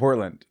in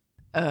Portland?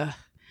 So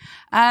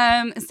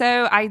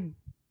I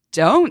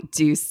don't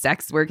do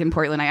sex work in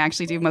Portland. I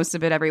actually do most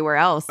of it everywhere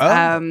else.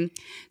 Oh.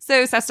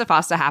 So Sesta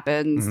Fosta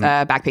happens,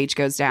 Backpage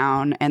goes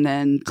down, and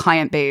then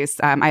client base.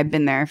 I've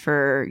been there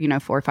for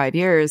 4 or 5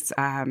 years,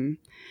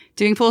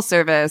 doing full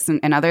service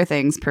and other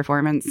things,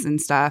 performance and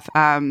stuff.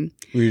 Were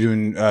you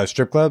doing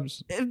strip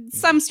clubs?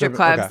 Some strip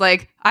clubs. Okay.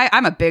 Like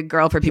I'm a big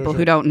girl for people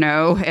who don't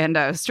know, and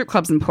strip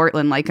clubs in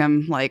Portland like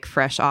I'm like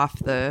fresh off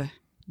the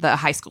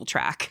high school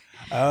track.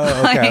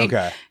 Oh, okay,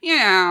 okay. You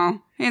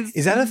know,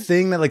 is that a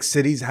thing that like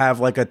cities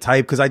have like a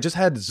type? Because I just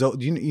had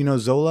you know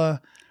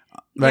Zola,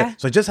 right? Yeah.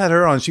 So I just had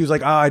her on. She was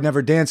like, "Oh, I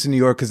never danced in New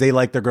York because they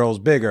like their girls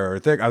bigger or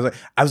thick." I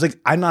was like,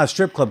 I'm not a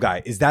strip club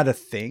guy. Is that a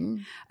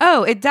thing?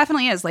 Oh, it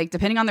definitely is. Like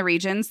depending on the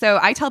region. So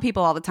I tell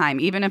people all the time,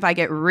 even if I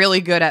get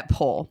really good at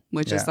pole,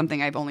 which is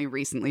something I've only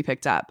recently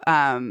picked up.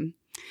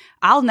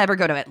 I'll never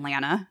go to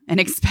Atlanta and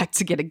expect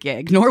to get a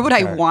gig, nor would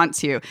I want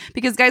to,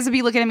 because guys would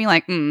be looking at me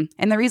like, And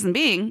the reason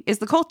being is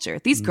the culture.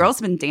 These girls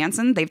have been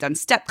dancing. They've done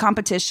step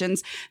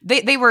competitions.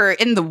 They were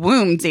in the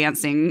womb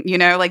dancing,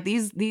 like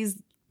these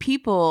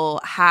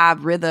people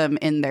have rhythm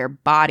in their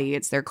body.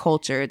 It's their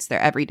culture. It's their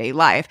everyday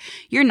life.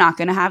 You're not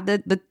going to have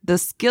the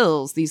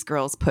skills these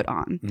girls put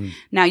on.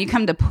 Now you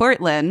come to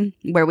Portland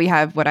where we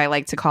have what I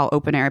like to call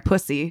open air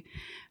pussy.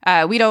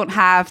 We don't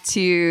have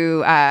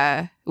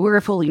to,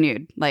 we're fully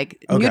nude.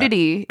 Like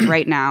nudity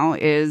right now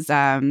is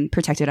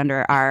protected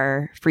under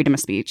our freedom of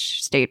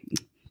speech state.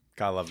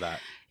 God, I love that.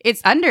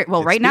 It's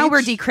right now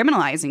we're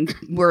decriminalizing.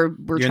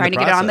 We're trying to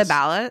get it on the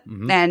ballot.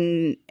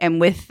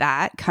 And with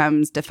that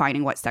comes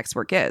defining what sex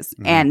work is.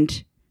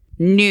 And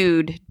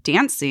nude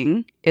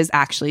dancing is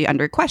actually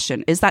under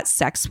question. Is that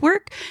sex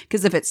work?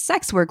 Because if it's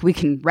sex work, we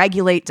can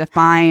regulate,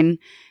 define,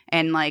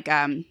 and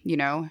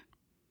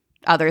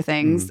other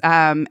things.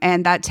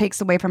 And that takes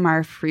away from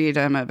our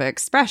freedom of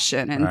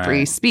expression and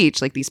free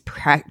speech, like these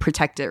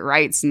protected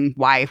rights, and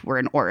why we're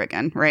in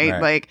Oregon,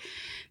 right? Like,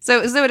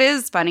 so it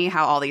is funny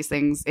how all these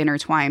things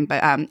intertwine.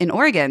 But in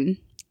Oregon,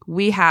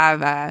 we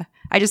have,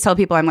 I just tell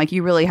people, I'm like,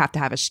 you really have to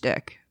have a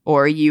shtick,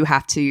 or you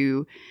have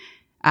to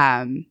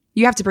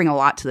bring a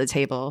lot to the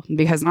table,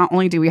 because not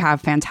only do we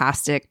have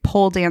fantastic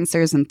pole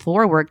dancers and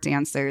floor work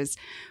dancers,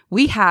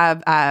 we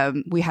have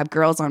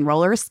girls on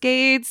roller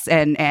skates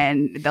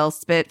and they'll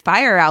spit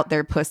fire out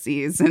their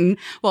pussies, and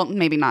well,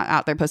 maybe not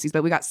out their pussies,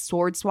 but we got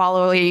sword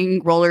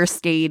swallowing, roller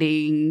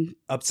skating,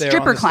 up there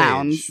stripper on the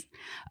clowns. Stage.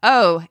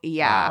 Oh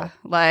yeah. Wow.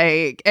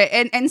 Like,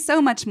 and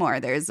so much more.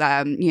 There's,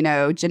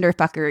 gender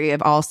fuckery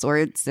of all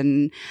sorts.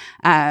 And,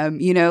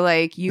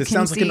 like you this can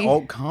sounds see, like an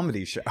alt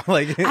comedy show.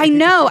 Like, I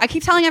know. I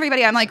keep telling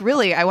everybody, I'm like,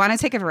 really, I want to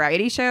take a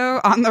variety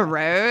show on the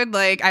road.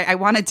 Like, I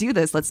want to do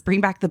this. Let's bring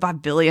back the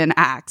vaudevillian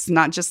acts,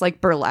 not just like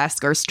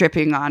burlesque or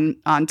stripping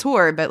on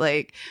tour, but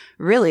like,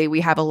 really,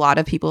 we have a lot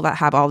of people that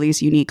have all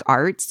these unique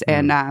arts,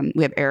 and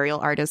we have aerial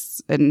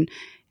artists, and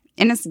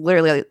it's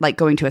literally like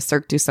going to a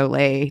Cirque du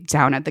Soleil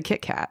down at the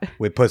Kit Kat.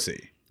 With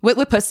pussy. With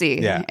pussy.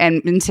 Yeah.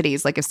 And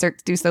titties. Like if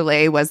Cirque du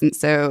Soleil wasn't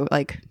so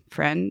like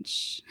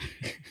French.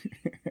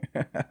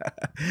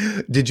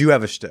 Did you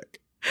have a shtick?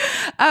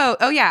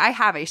 Oh yeah, I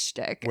have a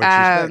shtick. What's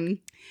your shtick?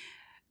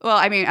 Well,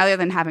 I mean, other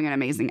than having an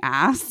amazing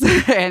ass,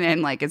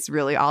 and like it's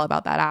really all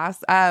about that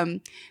ass.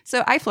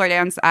 So I floor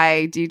dance.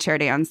 I do chair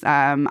dance.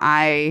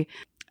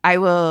 I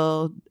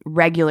will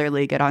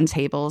regularly get on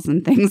tables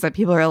and things that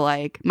people are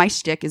like, my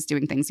shtick is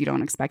doing things you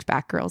don't expect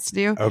fat girls to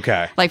do.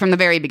 Okay. Like from the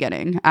very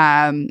beginning.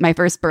 My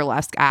first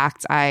burlesque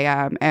act,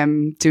 I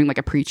am doing like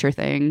a preacher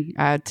thing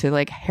to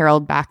like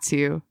herald back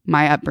to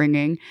my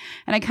upbringing.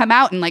 And I come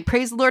out and like,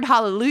 praise the Lord,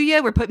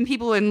 hallelujah. We're putting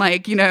people in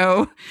like,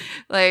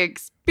 like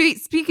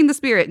speaking the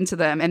spirit into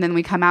them. And then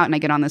we come out and I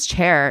get on this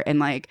chair and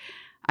like,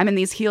 I'm in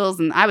these heels,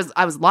 and I was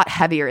a lot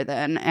heavier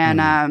then.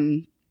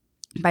 And,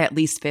 by at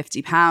least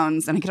 50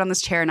 pounds. And I get on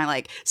this chair and I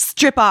like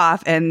strip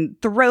off and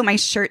throw my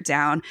shirt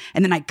down.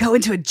 And then I go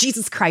into a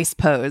Jesus Christ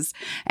pose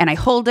and I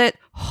hold it.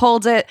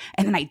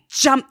 And then I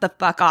jump the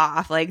fuck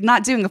off, like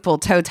not doing a full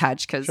toe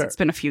touch because it's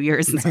been a few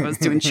years since I was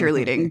doing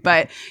cheerleading.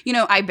 But,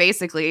 I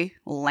basically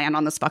land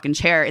on this fucking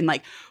chair and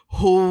like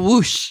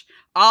whoosh,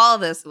 all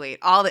this weight,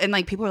 and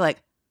like people are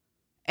like,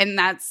 and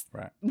that's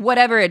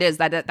whatever it is,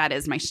 that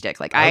is my shtick.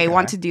 Like I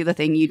want to do the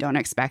thing you don't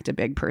expect a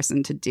big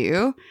person to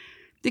do,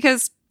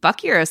 because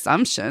fuck your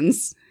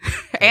assumptions.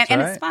 and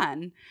it's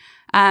fun.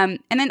 And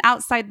then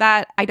outside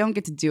that, I don't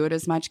get to do it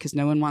as much because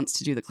no one wants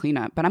to do the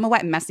cleanup. But I'm a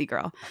wet and messy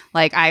girl.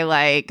 Like I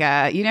like,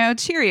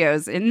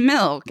 Cheerios and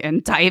milk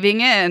and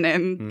diving in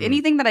and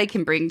anything that I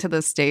can bring to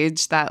the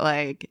stage that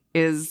like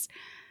is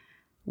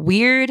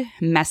weird,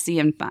 messy,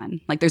 and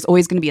fun. Like there's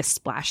always going to be a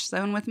splash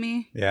zone with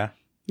me. Yeah.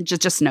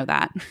 Just know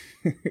that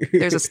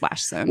there's a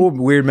splash zone. Well,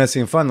 weird, messy,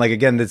 and fun. Like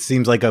again, that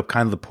seems like a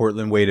kind of the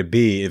Portland way to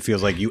be. It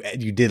feels like you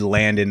did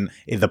land in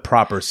the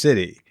proper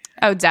city.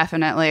 Oh,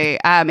 definitely.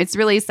 It's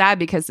really sad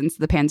because since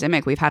the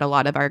pandemic, we've had a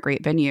lot of our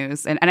great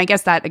venues, and I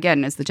guess that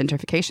again is the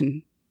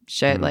gentrification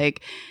shit.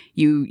 Like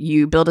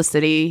you build a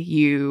city,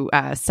 you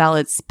sell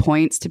its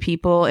points to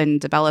people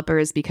and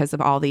developers because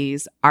of all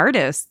these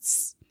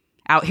artists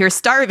out here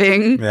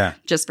starving Yeah.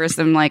 just for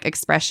some like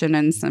expression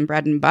and some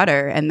bread and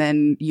butter. And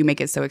then you make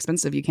it so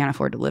expensive you can't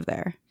afford to live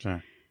there.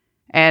 Sure.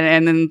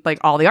 And then like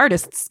all the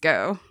artists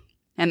go.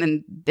 And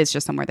then it's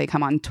just somewhere they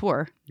come on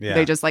tour. Yeah.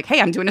 They just like, hey,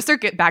 I'm doing a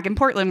circuit back in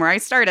Portland where I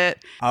started.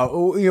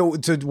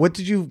 So what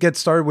did you get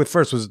started with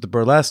first? Was it the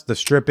burlesque, the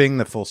stripping,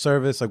 the full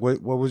service? Like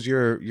what was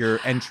your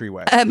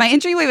entryway? My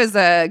entryway was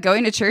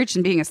going to church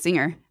and being a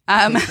singer.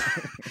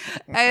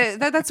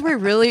 That's where I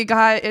really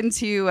got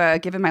into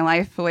giving my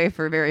life away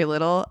for very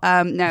little.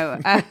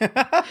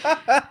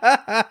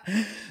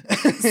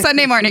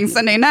 Sunday morning,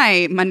 Sunday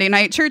night, Monday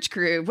night church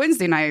crew,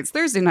 Wednesday nights,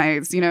 Thursday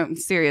nights,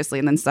 seriously.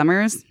 And then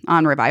summers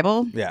on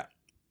revival. Yeah.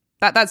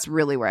 That's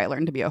really where I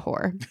learned to be a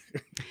whore.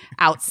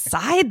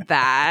 Outside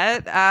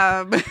that,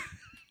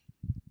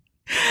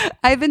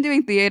 I've been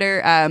doing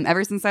theater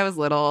ever since I was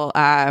little.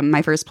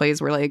 My first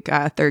plays were like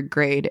third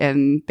grade,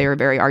 and they were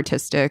very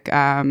artistic.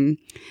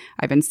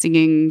 I've been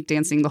singing,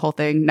 dancing, the whole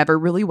thing. Never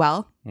really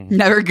well. Mm-hmm.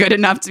 Never good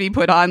enough to be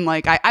put on.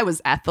 Like I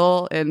was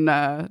Ethel in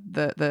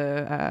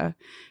the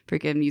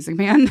freaking Music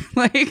Man.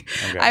 Okay.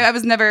 I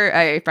was never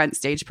a front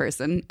stage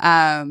person,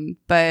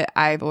 but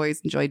I've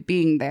always enjoyed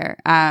being there.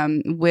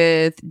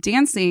 With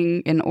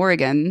dancing in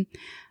Oregon,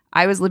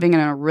 I was living in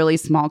a really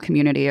small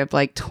community of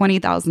like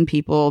 20,000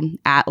 people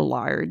at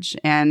large,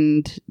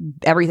 and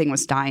everything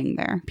was dying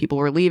there. People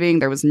were leaving.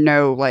 There was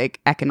no like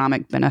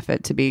economic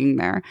benefit to being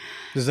there.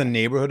 This is a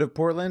neighborhood of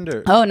Portland?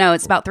 Or? Oh, no,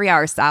 it's about 3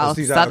 hours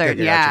south, southern.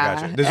 Okay,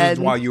 gotcha. This is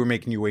while you were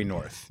making your way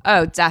north.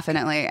 Oh,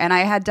 definitely. And I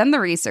had done the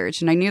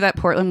research, and I knew that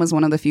Portland was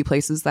one of the few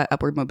places that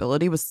upward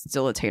mobility was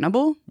still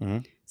attainable. Mm-hmm.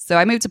 So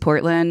I moved to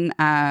Portland,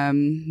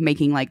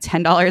 making like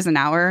 $10 an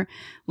hour,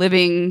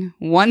 living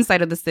one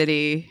side of the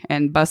city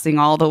and busing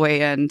all the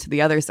way into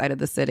the other side of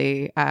the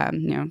city.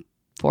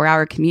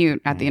 4-hour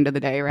commute at the end of the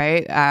day,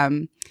 right?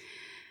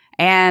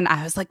 And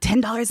I was like,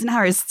 $10 an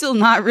hour is still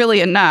not really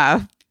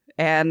enough.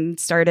 And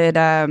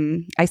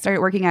I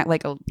started working at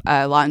like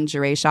a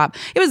lingerie shop.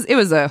 It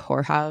was a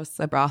whorehouse,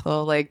 a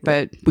brothel,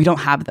 but we don't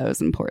have those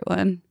in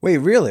Portland. Wait,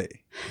 really?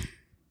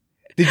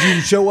 Did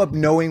you show up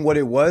knowing what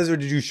it was, or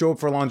did you show up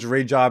for a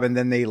lingerie job and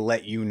then they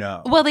let you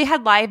know? Well, they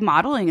had live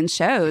modeling and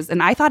shows,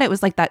 and I thought it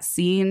was like that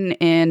scene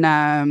in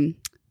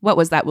what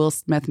was that Will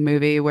Smith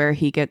movie where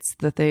he gets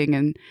the thing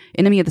in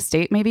Enemy of the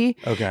State, maybe?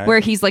 Okay.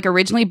 Where he's like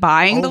originally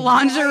buying the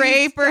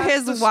lingerie for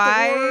his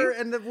wife.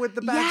 And with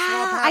the back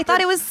swap I thought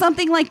it was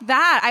something like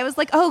that. I was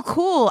like, oh,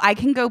 cool. I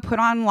can go put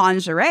on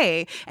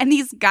lingerie. And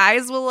these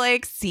guys will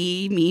like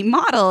see me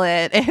model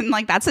it. And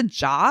like, that's a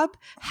job?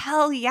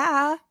 Hell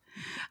yeah.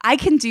 I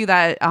can do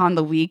that on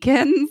the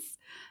weekends.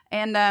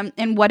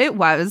 And what it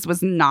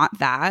was not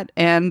that.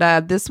 And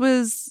this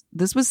was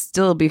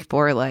still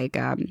before like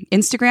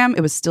Instagram.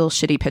 It was still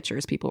shitty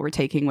pictures people were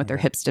taking with their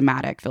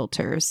Hipstamatic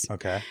filters.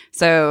 Okay.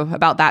 So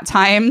about that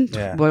time,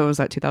 what was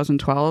that,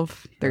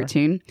 2012,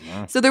 13?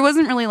 Yeah. So there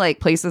wasn't really like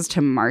places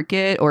to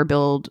market or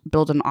build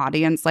an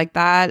audience like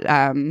that.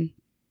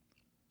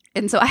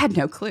 And so I had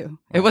no clue.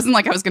 It wasn't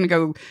like I was going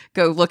to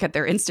go look at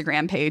their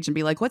Instagram page and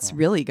be like, what's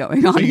really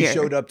going on here? So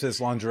you showed up to this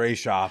lingerie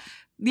shop.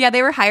 Yeah,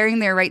 they were hiring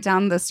there right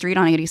down the street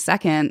on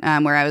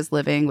 82nd, where I was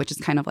living, which is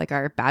kind of like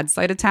our bad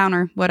side of town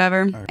or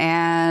whatever. Right.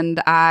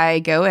 And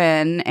I go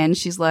in and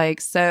she's like,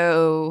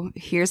 so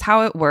here's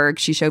how it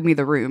works. She showed me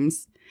the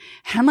rooms.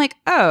 And I'm like,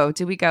 oh,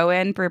 do we go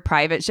in for a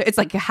private show? It's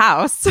like a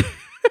house.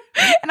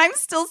 And I'm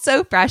still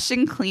so fresh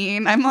and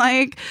clean. I'm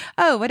like,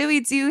 oh, what do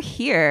we do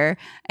here?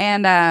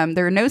 And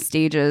there were no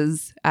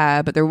stages,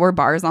 but there were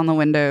bars on the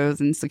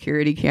windows and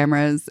security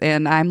cameras.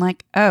 And I'm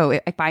like, oh,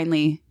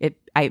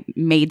 it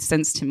made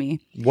sense to me.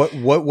 What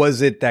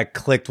was it that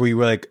clicked where you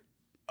were like,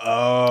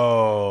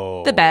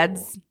 oh, the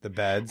beds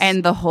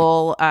and the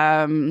whole,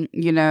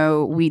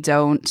 we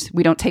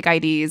don't take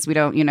IDs. We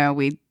don't,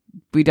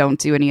 we don't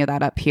do any of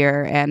that up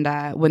here. And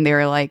when they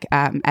were like,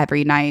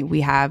 every night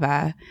we have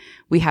a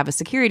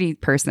security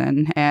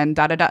person and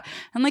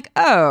I'm like,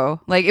 oh,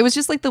 like it was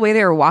just like the way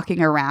they were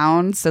walking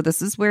around. So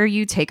this is where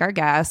you take our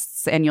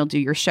guests and you'll do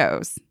your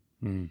shows.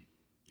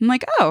 I'm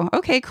like, oh,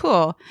 okay,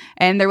 cool.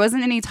 And there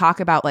wasn't any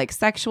talk about like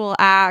sexual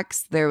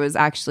acts. There was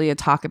actually a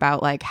talk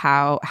about like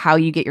how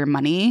you get your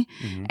money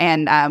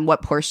and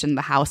what portion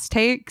the house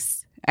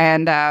takes.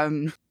 And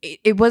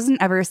it wasn't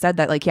ever said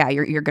that like, yeah,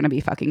 you're going to be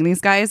fucking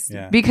these guys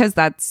because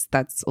that's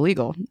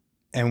illegal.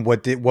 And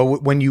when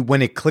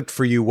it clicked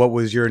for you, what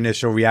was your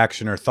initial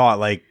reaction or thought?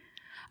 Like,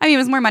 I mean, it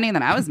was more money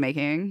than I was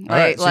making. All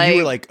right, so you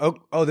were like,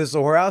 oh, this is a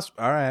whorehouse?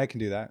 All right, I can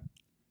do that.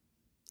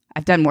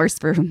 I've done worse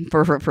for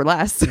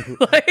less.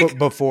 Like,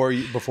 before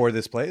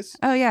this place?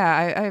 Oh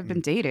yeah, I've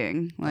been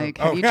dating. Like,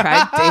 have you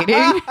tried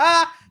dating?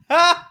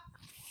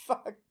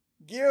 Fuck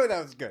you,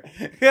 that was good.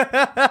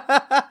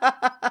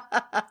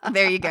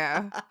 There you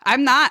go.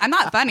 I'm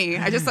not funny.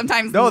 I just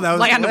sometimes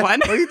land one.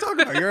 What are you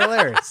talking about? You're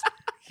hilarious.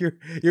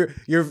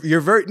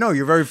 You're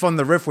very fun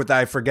to riff with.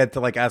 I forget to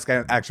like ask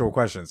actual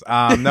questions.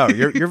 No,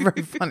 you're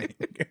very funny.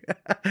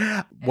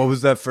 What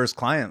was that first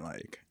client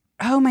like?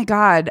 Oh my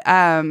God.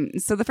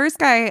 So the first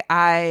guy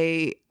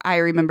I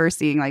remember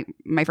seeing, like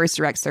my first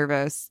direct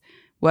service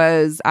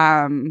was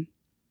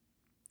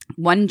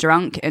one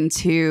drunk and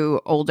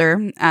two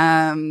older.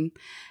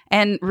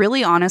 And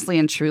really, honestly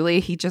and truly,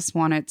 he just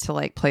wanted to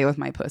like play with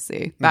my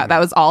pussy. That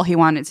was all he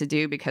wanted to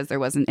do because there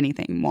wasn't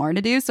anything more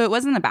to do. So it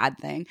wasn't a bad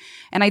thing.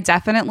 And I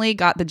definitely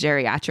got the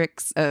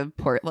geriatrics of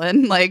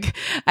Portland. Like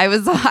I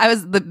was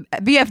the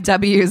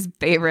VFW's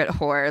favorite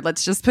whore.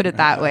 Let's just put it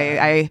that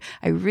way.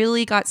 I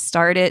really got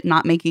started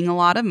not making a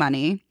lot of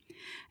money.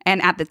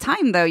 And at the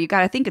time, though, you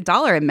got to think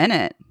 $1 a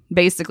minute,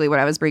 basically what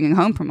I was bringing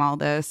home from all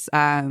this.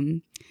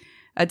 $1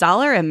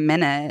 a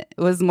minute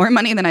was more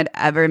money than I'd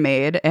ever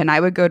made. And I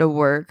would go to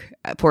work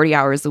 40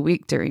 hours a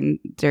week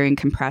during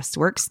compressed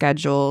work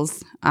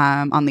schedules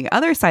on the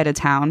other side of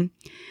town.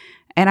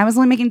 And I was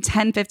only making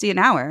 $10.50 an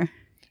hour.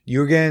 You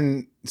were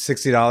getting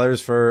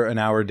 $60 for an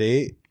hour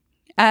date?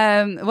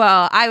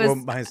 Well, I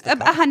was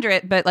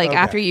 100, but like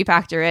after you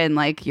factor in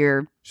like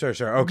your sure,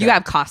 okay, you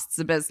have costs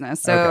of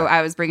business. So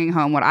I was bringing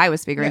home what I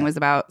was figuring was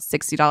about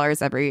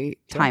 $60 every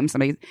time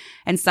somebody.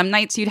 And some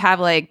nights you'd have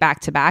like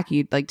back to back,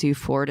 you'd like do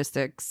 4 to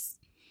 6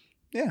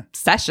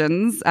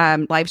 sessions,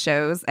 live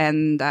shows,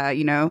 and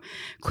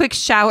quick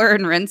shower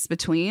and rinse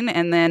between,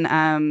 and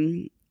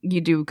then you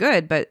do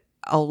good. But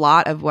a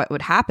lot of what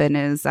would happen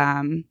is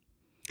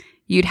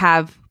you'd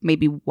have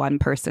maybe one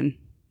person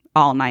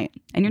all night,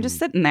 and you're just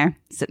sitting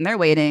there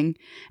waiting.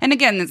 And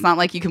again, it's not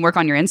like you can work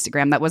on your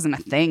Instagram. That wasn't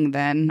a thing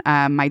then.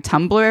 My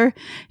Tumblr,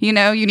 you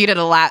needed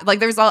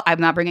a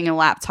I'm not bringing a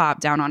laptop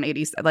down on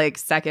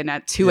 82nd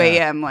at 2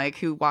 a.m. Like,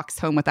 who walks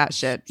home with that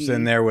shit?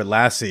 Sitting there with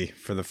Lassie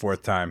for the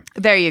 4th time.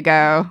 There you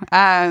go.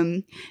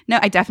 No,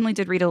 I definitely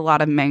did read a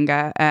lot of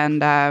manga,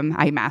 and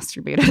I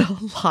masturbated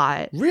a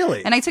lot.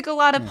 Really? And I took a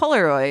lot of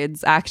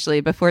Polaroids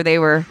actually before they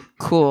were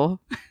cool.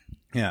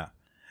 Yeah.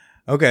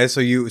 Okay, so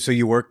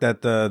you worked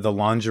at the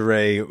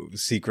lingerie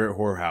secret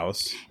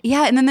whorehouse.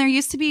 Yeah, and then there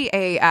used to be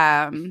a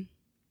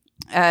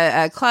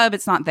club.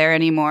 It's not there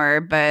anymore,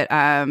 but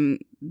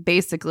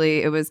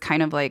basically it was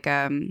kind of like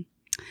a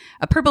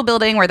purple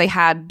building where they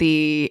had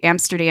the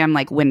Amsterdam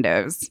like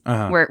windows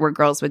where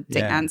girls would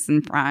dance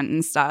in front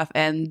and stuff.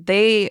 And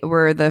they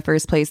were the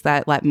first place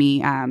that let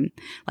me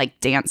like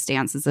dance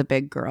as a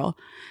big girl.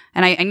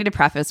 And I need to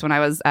preface when I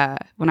was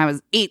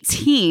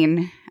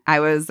 18. I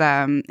was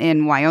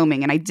in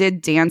Wyoming, and I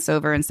did dance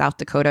over in South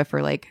Dakota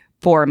for like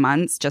 4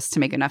 months just to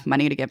make enough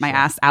money to get my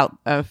ass out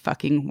of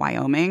fucking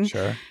Wyoming.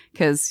 Sure.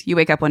 Because you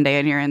wake up one day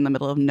and you're in the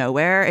middle of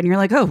nowhere and you're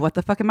like, oh, what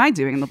the fuck am I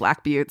doing in the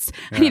Black Buttes?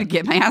 I need to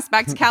get my ass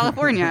back to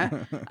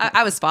California.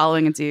 I was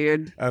following a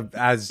dude.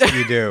 As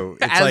you do.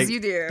 It's as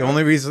you do. The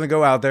only reason to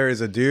go out there is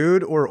a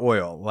dude or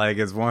oil. Like,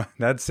 it's one.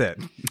 That's it.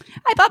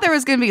 I thought there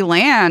was going to be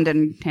land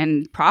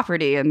and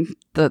property, and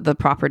the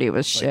property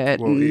was shit.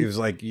 Well, he was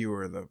like, you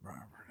were the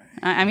property.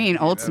 I mean,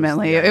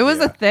 ultimately, it was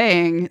a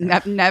thing.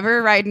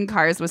 Never ride in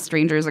cars with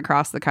strangers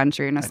across the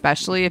country, and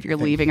especially if you're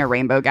leaving a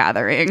rainbow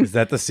gathering. Is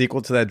that the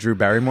sequel to that Drew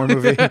Barrymore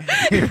movie?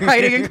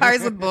 Riding in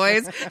cars with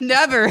boys?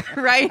 Never,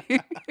 right?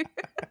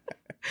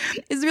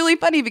 It's really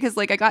funny because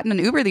like I got in an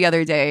Uber the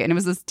other day, and it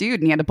was this dude,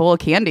 and he had a bowl of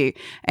candy,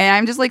 and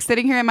I'm just like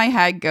sitting here in my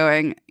head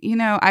going,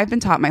 I've been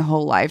taught my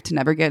whole life to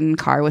never get in a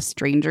car with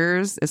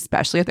strangers,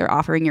 especially if they're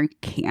offering your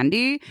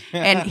candy.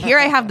 And here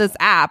I have this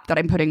app that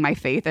I'm putting my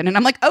faith in, and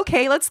I'm like,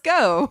 okay, let's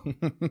go.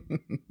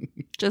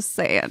 Just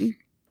saying.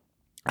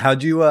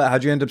 How'd you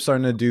end up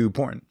starting to do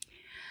porn?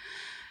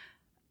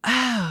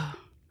 Oh.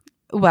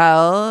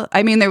 Well,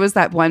 I mean, there was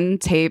that one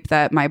tape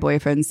that my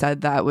boyfriend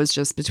said that was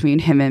just between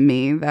him and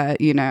me that,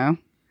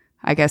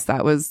 I guess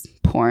that was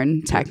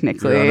porn,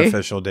 technically. Your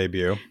unofficial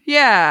debut.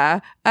 Yeah.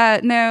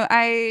 No,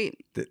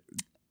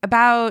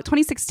 about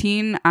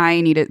 2016,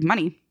 I needed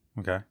money.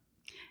 Okay.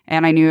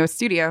 And I knew a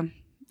studio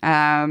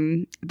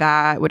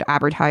that would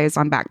advertise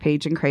on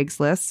Backpage and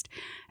Craigslist.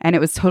 And it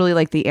was totally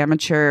like the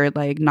amateur,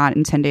 like not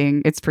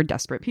intending, it's for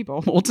desperate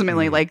people.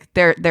 Ultimately, like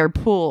their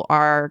pool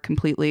are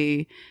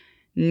completely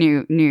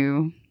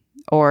new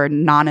or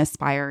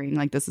non-aspiring.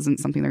 Like this isn't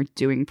something they're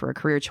doing for a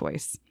career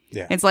choice.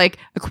 Yeah. It's like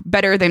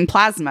better than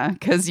plasma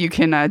because you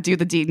can do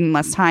the deed in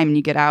less time and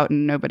you get out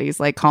and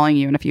nobody's like calling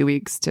you in a few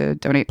weeks to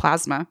donate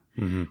plasma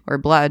or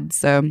blood.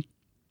 So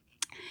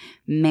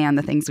man,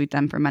 the things we've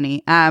done for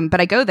money. But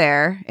I go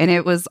there and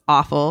it was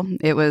awful.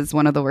 It was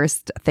one of the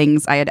worst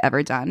things I had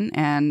ever done.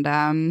 And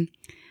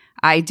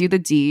I do the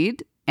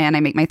deed and I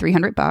make my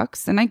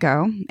 $300 and I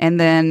go. And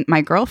then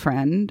my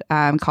girlfriend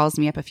calls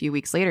me up a few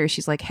weeks later.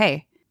 She's like,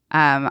 hey,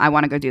 I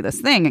want to go do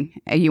this thing.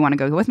 You want to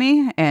go with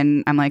me?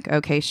 And I'm like,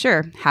 okay,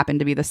 sure. Happened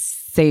to be the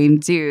same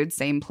dude,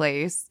 same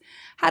place.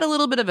 Had a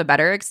little bit of a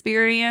better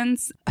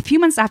experience. A few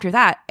months after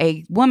that,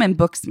 a woman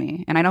books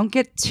me. And I don't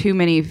get too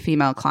many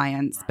female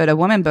clients, but a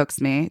woman books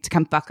me to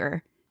come fuck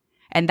her.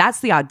 And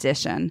that's the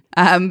audition.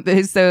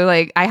 So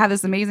like I have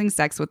this amazing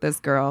sex with this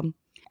girl.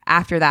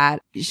 After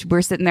that,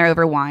 we're sitting there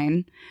over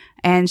wine.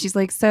 And she's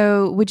like,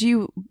 so would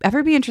you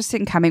ever be interested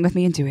in coming with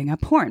me and doing a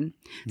porn?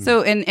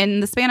 So in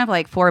the span of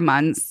like 4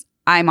 months,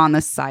 I'm on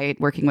this site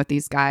working with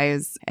these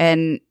guys.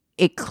 And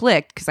it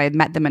clicked because I had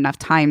met them enough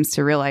times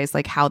to realize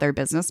like how their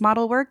business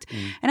model worked.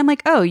 And I'm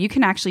like, oh, you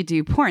can actually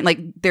do porn. Like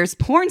there's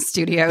porn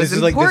studios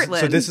in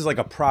Portland. So this is like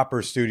a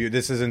proper studio.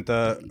 This isn't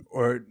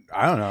or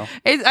I don't know.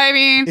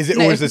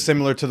 Is it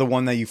similar to the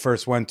one that you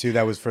first went to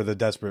that was for the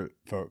desperate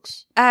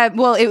folks?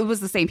 Well, it was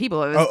the same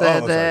people. It was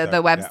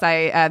the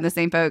website, the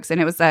same folks.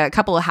 And it was a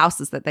couple of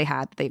houses that they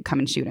had they'd come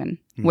and shoot in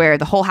where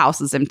the whole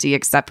house is empty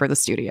except for the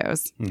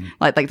studios.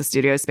 Like the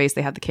studio space,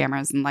 they have the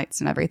cameras and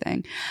lights and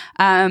everything.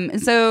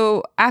 And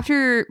so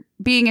after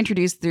being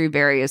introduced through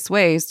various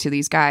ways to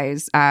these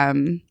guys,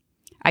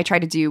 I tried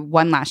to do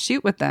one last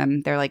shoot with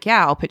them. They're like,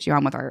 yeah, I'll put you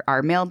on with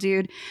our male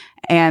dude.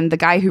 And the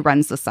guy who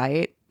runs the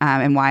site,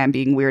 and why I'm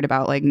being weird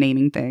about like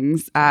naming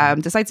things,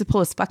 decides to pull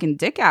his fucking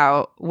dick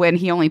out when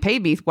he only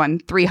paid me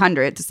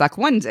 $300 to suck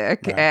one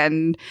dick. Right.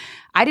 And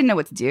I didn't know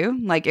what to do.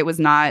 Like it was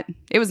not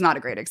a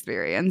great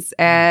experience.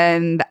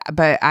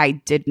 But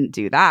I didn't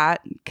do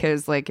that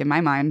because like in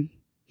my mind,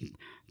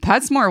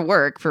 that's more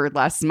work for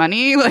less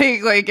money.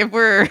 Like if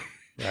we're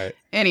right.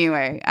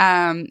 Anyway.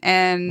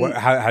 And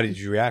how did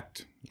you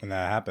react when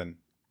that happened?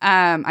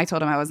 I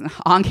told him I wasn't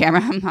on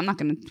camera. I'm not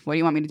gonna. What do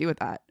you want me to do with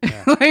that?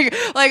 Yeah.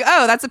 like,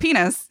 oh, that's a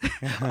penis.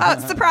 Oh,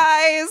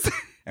 surprise.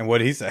 And what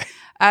did he say?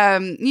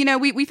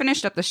 We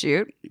finished up the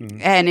shoot,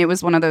 and it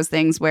was one of those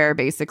things where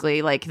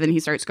basically, like, then he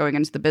starts going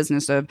into the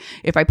business of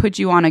if I put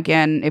you on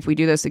again, if we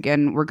do this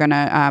again, we're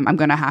gonna, I'm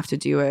gonna have to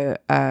do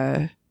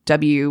a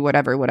W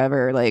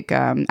whatever, like,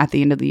 at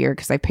the end of the year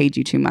because I paid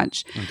you too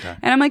much. Okay.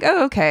 And I'm like,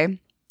 oh, okay,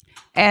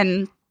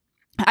 and.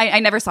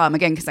 I never saw him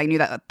again because I knew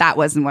that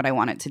wasn't what I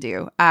wanted to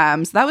do.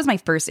 So that was my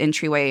first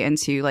entryway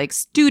into like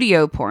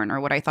studio porn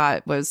or what I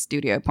thought was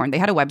studio porn. They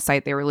had a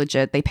website. They were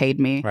legit. They paid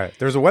me. Right.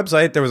 There was a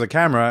website. There was a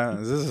camera.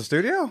 Is this a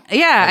studio?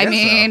 Yeah. I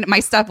mean, my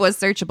stuff was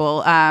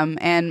searchable.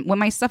 And when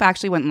my stuff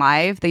actually went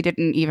live, they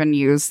didn't even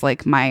use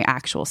like my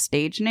actual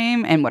stage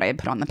name and what I had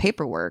put on the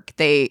paperwork.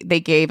 They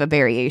gave a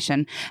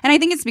variation. And I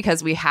think it's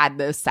because we had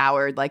this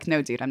soured, like,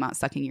 no, dude, I'm not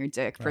sucking your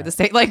dick for the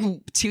state. Like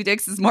 2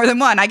 dicks is more than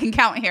 1. I can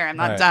count here. I'm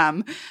not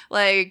dumb.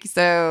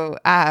 So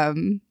that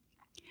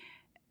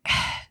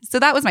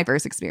was my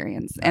first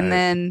experience. Right. And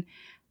then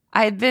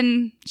I had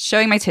been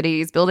showing my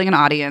titties, building an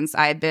audience.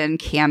 I had been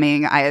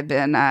camming. I had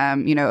been,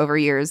 over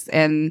years.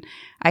 And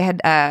I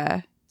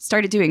had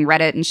started doing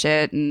Reddit and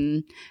shit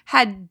and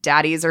had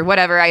daddies or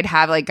whatever. I'd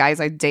have like guys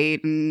I'd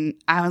date. And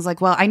I was like,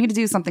 well, I need to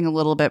do something a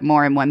little bit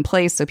more in one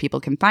place so people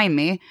can find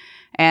me.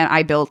 And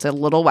I built a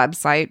little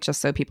website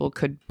just so people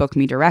could book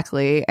me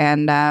directly.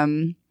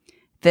 And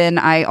then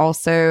I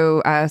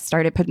also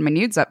started putting my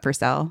nudes up for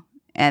sale,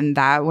 and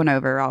that went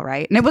over all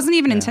right. And it wasn't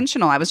even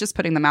intentional. I was just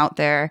putting them out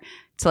there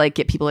to like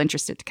get people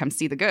interested to come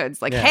see the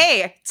goods. Like,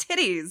 hey,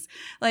 titties!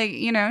 Like,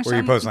 Were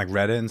you posting like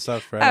Reddit and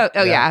stuff, right?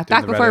 Oh yeah.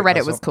 Back before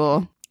Reddit was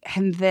cool.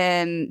 And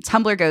then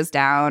Tumblr goes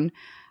down.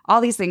 All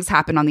these things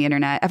happen on the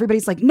internet.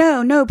 Everybody's like,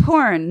 no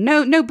porn,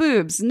 no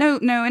boobs, no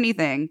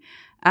anything.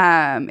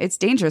 It's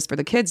dangerous for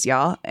the kids,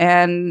 y'all.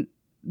 And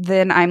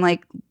then I'm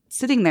like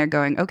sitting there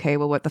going, okay,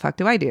 well, what the fuck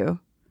do I do?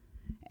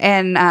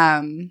 And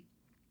I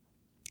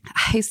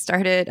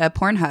started a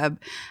Pornhub.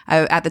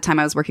 At the time,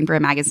 I was working for a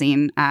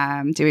magazine,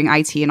 doing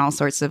IT and all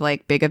sorts of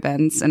like big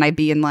events. And I'd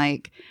be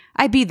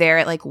there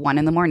at like 1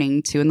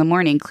 a.m, 2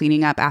 a.m,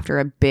 cleaning up after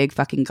a big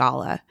fucking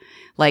gala.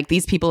 Like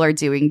these people are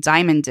doing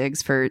diamond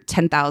digs for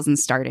 10,000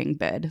 starting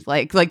bid.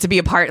 Like to be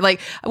a part,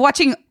 like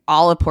watching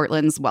all of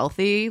Portland's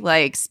wealthy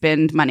like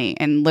spend money.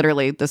 And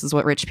literally, this is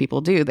what rich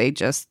people do. They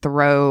just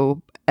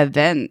throw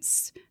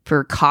events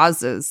for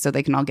causes so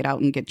they can all get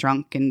out and get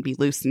drunk and be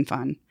loose and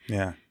fun.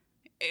 Yeah.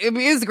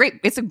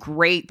 It's a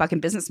great fucking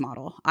business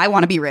model. I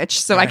want to be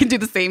rich so I can do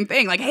the same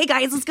thing. Like, hey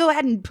guys, let's go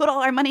ahead and put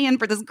all our money in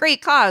for this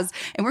great cause.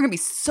 And we're going to be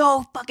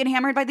so fucking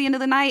hammered by the end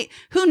of the night.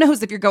 Who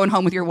knows if you're going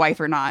home with your wife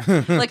or not?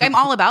 Like, I'm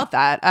all about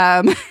that.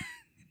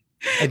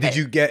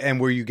 And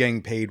were you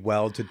getting paid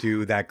well to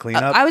do that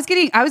cleanup? I was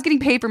getting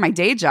paid for my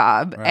day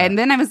job. Right. And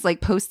then I was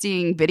like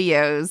posting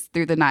videos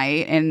through the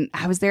night, and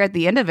I was there at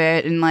the end of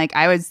it, and like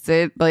I would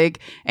sit like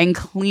and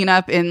clean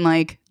up in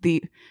like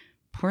the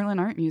Portland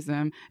Art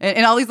Museum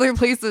and all these other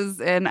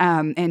places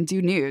and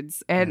do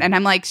nudes. And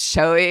I'm like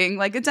showing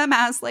like a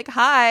dumbass, like,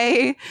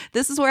 hi,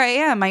 this is where I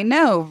am. I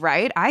know,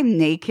 right? I'm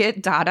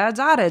naked, da.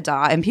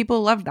 And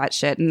people love that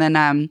shit. And then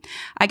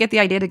I get the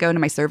idea to go into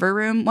my server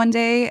room one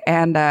day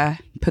and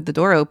put the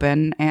door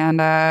open,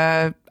 and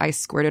I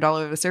squirted all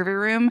over the server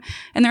room,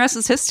 and the rest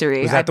is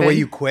history. Was that the way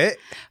you quit?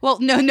 Well,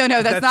 no,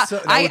 that's not.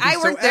 I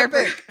worked there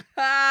for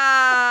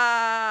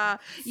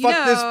Fuck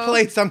this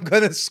place. I'm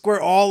going to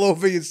squirt all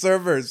over your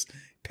servers.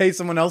 Pay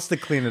someone else to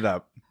clean it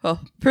up. Well,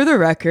 for the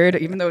record,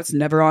 even though it's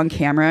never on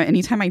camera,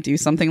 anytime I do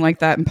something like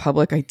that in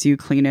public, I do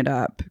clean it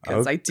up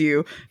because I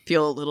do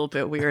feel a little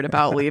bit weird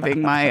about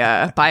leaving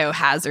my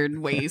biohazard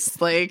waste.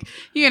 Like,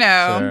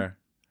 Sure.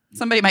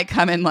 Somebody might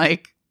come and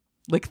like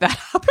lick that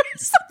up or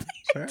something.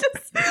 Sure.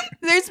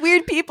 There's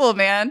weird people,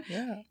 man.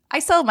 Yeah. I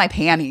sell my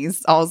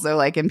panties also,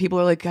 like, and people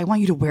are like, I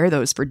want you to wear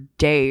those for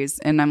days.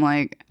 And I'm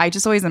like, I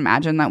just always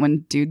imagine that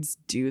when dudes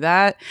do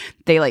that,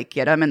 they like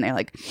get them and they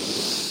like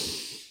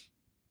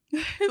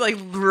Like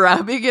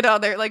rubbing it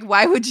on there. Like,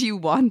 why would you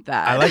want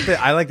that?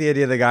 I like the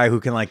idea of the guy who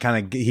can like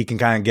kind of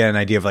get an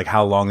idea of like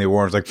how long they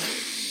wore. It's like,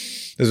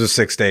 this was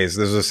 6 days.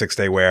 This was a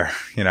 6-day wear,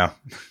 you know?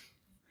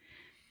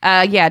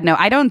 Yeah, no,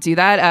 I don't do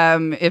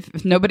that.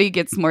 If nobody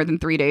gets more than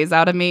 3 days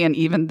out of me, and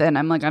even then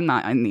I'm like, I'm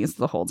not in these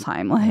the whole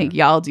time. Like,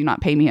 y'all do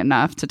not pay me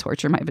enough to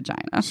torture my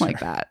vagina like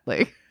that.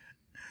 Like,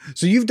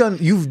 so you've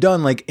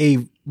done like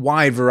a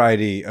wide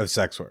variety of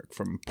sex work,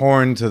 from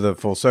porn to the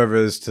full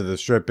service to the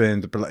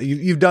stripping.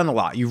 You've done a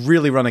lot. You've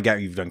really run a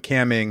gamut. You've done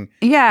camming.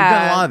 Yeah, you've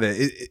done a lot of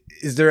it.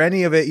 Is there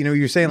any of it? You know,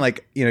 you're saying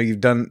like, you know,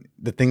 you've done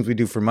the things we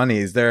do for money.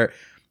 Is there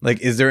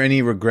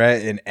any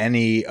regret in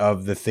any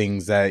of the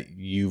things that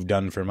you've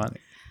done for money?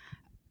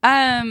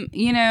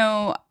 You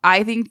know,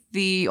 I think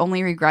the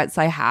only regrets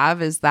I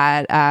have is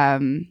that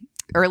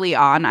early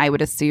on, I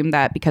would assume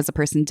that because a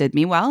person did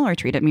me well or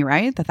treated me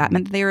right, that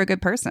meant that they were a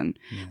good person.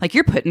 Yeah. Like,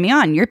 you're putting me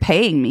on, you're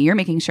paying me, you're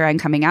making sure I'm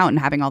coming out and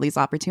having all these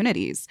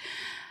opportunities.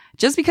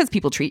 Just because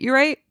people treat you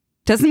right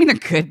doesn't mean they're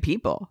good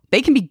people.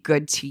 They can be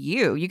good to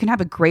you. You can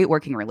have a great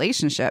working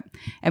relationship.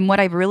 And what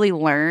I've really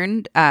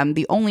learned,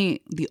 the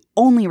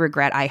only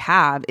regret I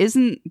have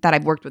isn't that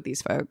I've worked with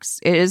these folks.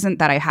 It isn't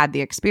that I had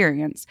the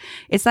experience.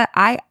 It's that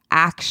I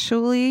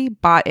actually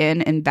bought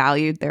in and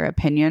valued their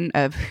opinion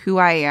of who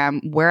I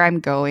am, where I'm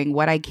going,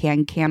 what I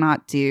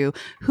cannot do,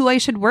 who I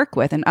should work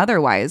with, and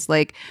otherwise.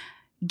 Like,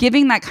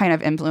 giving that kind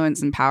of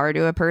influence and power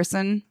to a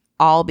person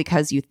all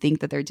because you think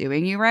that they're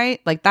doing you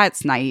right, like,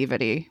 that's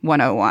naivety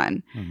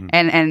 101. Mm-hmm.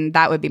 And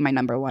that would be my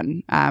number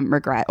one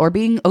regret. Or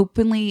being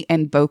openly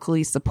and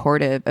vocally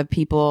supportive of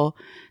people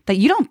that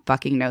you don't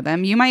fucking know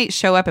them. You might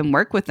show up and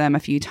work with them a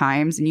few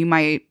times and you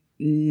might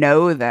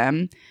know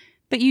them,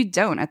 but you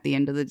don't at the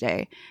end of the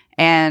day.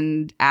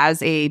 And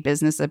as a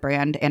business, a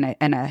brand,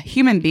 and a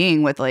human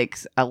being with like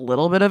a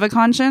little bit of a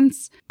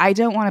conscience, I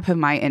don't want to put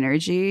my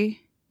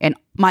energy and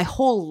my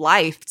whole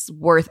life's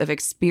worth of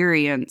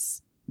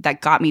experience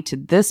that got me to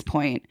this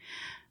point,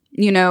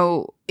 you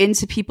know,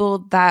 into people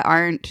that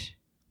aren't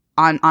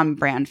on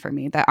brand for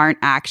me, that aren't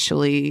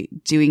actually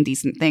doing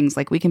decent things.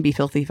 Like, we can be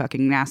filthy,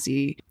 fucking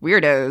nasty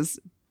weirdos,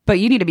 but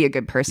you need to be a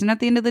good person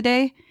at the end of the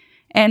day.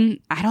 And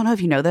I don't know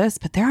if you know this,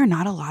 but there are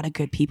not a lot of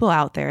good people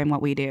out there in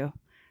what we do.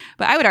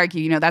 But I would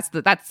argue, you know, that's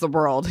the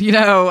world, you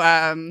know,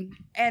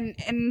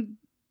 and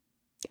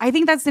I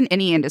think that's in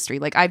any industry.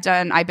 Like,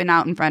 I've been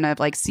out in front of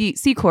like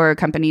C Corp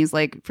companies,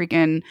 like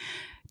freaking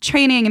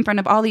training in front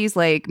of all these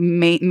like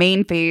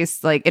main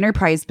face like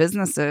enterprise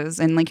businesses,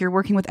 and like, you're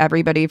working with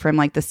everybody from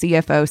like the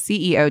CFO,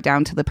 CEO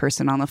down to the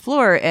person on the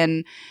floor,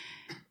 and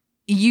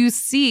you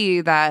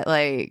see that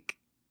like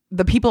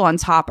the people on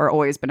top are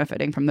always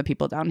benefiting from the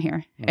people down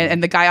here,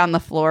 and the guy on the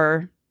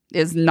floor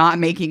is not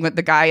making what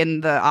the guy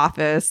in the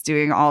office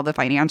doing all the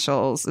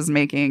financials is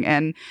making.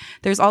 And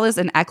there's all this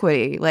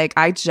inequity. Like,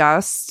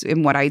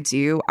 in what I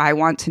do, I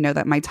want to know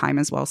that my time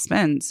is well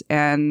spent.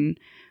 And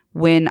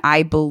when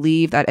I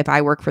believe that if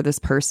I work for this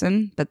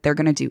person, that they're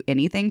going to do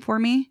anything for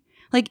me,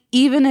 like,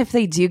 even if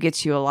they do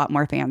get you a lot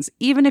more fans,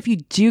 even if you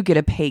do get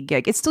a paid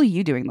gig, it's still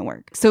you doing the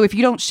work. So if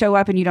you don't show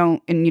up and you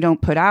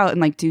don't put out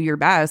and like do your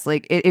best,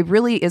 like, it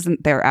really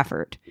isn't their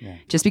effort. Yeah.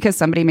 Just because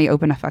somebody may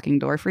open a fucking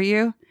door for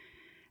you.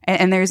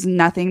 And there's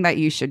nothing that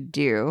you should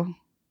do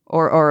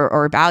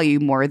or value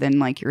more than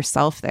like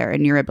yourself there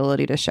and your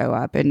ability to show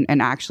up and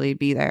actually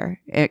be there,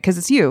 because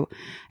it's you.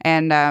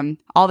 And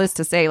all this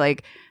to say,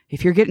 like,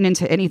 if you're getting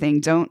into anything,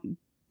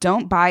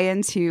 don't buy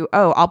into,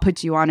 oh, I'll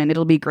put you on and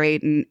it'll be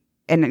great.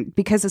 And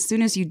because as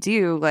soon as you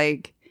do,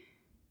 like,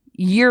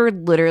 you're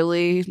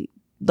literally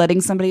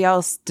letting somebody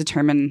else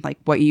determine like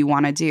what you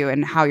want to do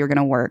and how you're going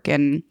to work.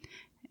 And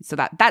so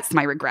that's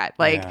my regret.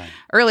 Like,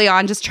 early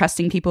on, just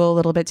trusting people a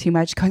little bit too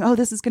much, going, oh,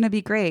 this is going to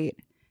be great.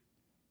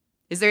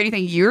 Is there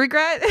anything you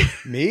regret?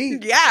 Me?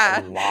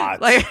 Yeah. A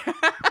lot. Like,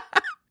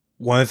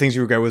 one of the things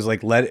you regret was like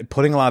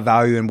putting a lot of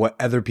value in what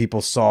other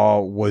people saw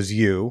was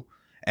you.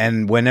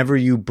 And whenever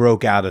you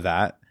broke out of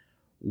that,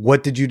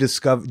 what did you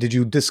discover? Did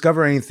you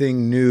discover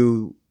anything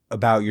new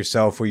about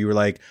yourself where you were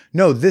like,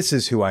 no, this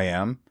is who I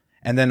am?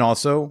 And then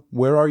also,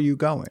 where are you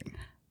going?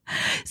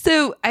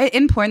 So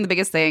in porn, the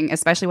biggest thing,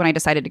 especially when I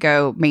decided to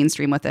go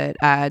mainstream with it,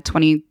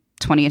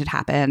 2020 had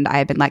happened. I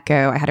had been let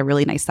go. I had a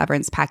really nice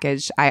severance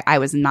package. I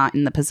was not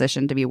in the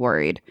position to be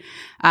worried.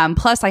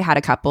 Plus, I had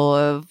a couple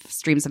of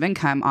streams of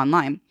income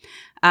online.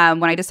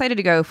 When I decided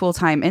to go full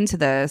time into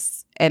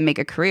this and make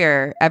a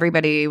career,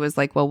 everybody was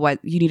like, well,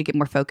 you need to get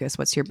more focused.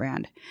 What's your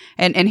brand?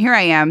 And here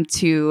I am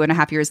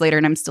 2.5 years later,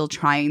 and I'm still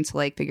trying to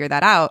like figure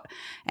that out.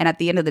 And at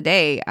the end of the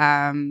day,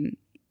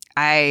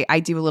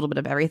 I do a little bit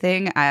of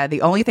everything. The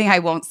only thing I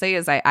won't say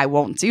is I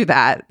won't do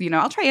that. You know,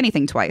 I'll try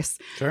anything twice.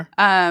 Sure.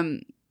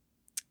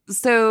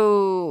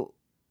 So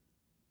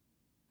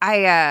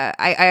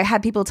I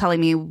had people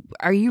telling me,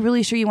 are you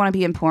really sure you want to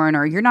be in porn,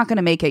 or you're not going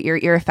to make it?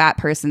 You're a fat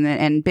person,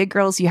 and big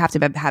girls, you have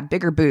to have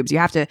bigger boobs. You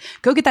have to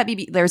go get that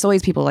BB. There's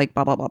always people like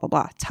blah, blah, blah, blah,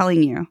 blah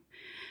telling you.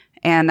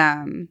 And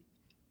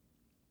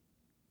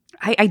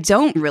I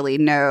don't really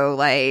know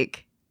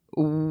like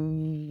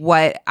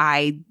what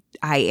I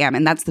I am.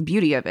 And that's the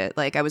beauty of it.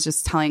 Like I was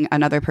just telling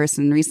another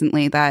person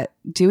recently that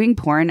doing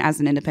porn as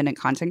an independent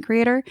content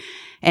creator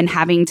and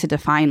having to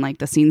define like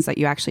the scenes that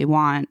you actually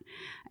want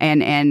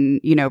and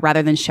you know,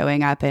 rather than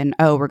showing up and,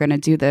 oh, we're going to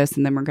do this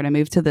and then we're going to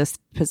move to this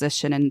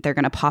position and they're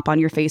going to pop on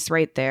your face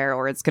right there,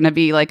 or it's going to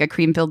be like a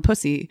cream-filled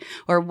pussy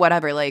or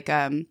whatever. Like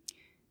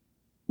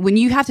when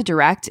you have to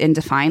direct and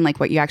define like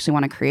what you actually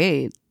want to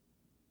create,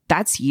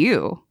 that's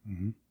you.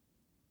 Mm-hmm.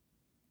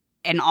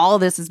 And all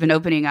of this has been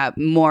opening up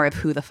more of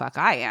who the fuck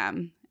I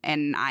am.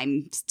 And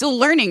I'm still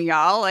learning,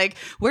 y'all. Like,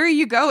 where are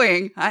you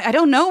going? I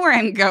don't know where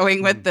I'm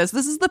going with this.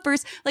 This is the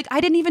first, like, I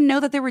didn't even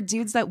know that there were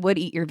dudes that would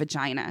eat your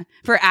vagina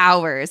for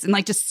hours and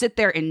like just sit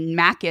there and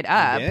mack it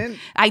up.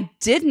 I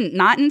didn't,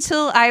 not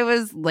until I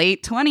was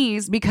late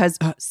 20s because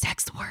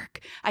sex work.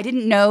 I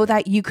didn't know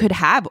that you could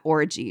have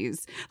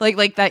orgies,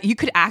 like that you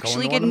could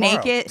actually get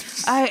naked.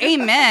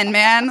 Amen,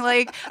 man.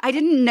 Like, I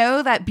didn't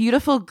know that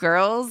beautiful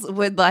girls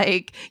would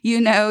like, you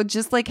know,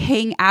 just like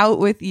hang out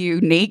with you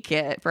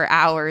naked for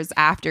hours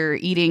after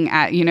eating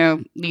at, you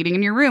know, eating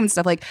in your room and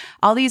stuff. Like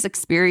all these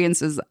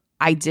experiences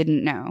I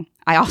didn't know.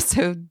 I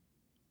also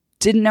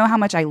didn't know how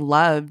much I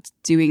loved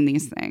doing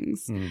these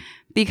things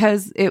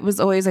because it was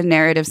always a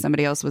narrative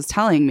somebody else was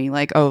telling me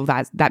like, oh,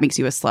 that makes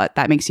you a slut.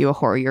 That makes you a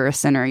whore. You're a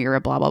sinner. You're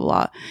a blah, blah,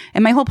 blah.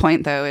 And my whole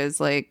point though is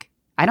like,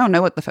 I don't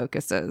know what the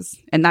focus is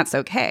and that's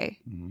okay.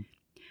 Mm-hmm.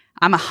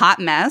 I'm a hot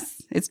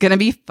mess. It's going to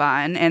be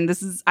fun. And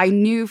I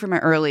knew from an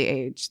early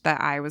age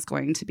that I was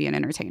going to be an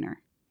entertainer.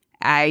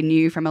 I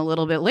knew from a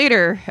little bit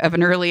later of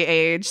an early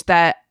age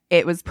that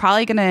it was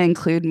probably going to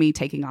include me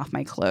taking off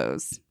my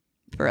clothes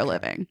for a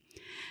living.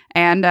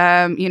 And,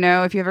 you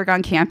know, if you've ever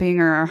gone camping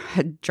or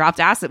had dropped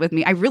acid with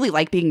me, I really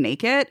like being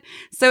naked.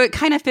 So it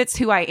kind of fits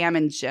who I am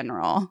in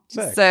general.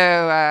 Sick.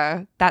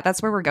 So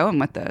that's where we're going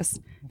with this.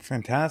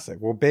 Fantastic.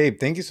 Well, babe,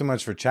 thank you so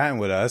much for chatting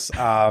with us.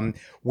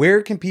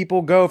 Where can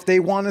people go if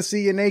they want to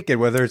see you naked,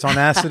 whether it's on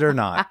acid or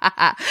not?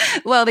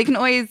 Well, they can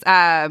always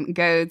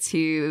go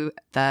to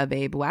The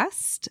Babe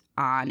West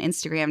on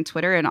Instagram,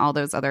 Twitter, and all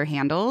those other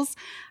handles.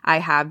 I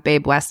have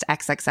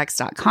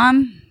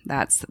babewestxxx.com.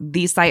 That's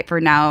the site for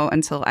now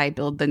until I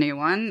build the new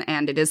one,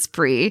 and it is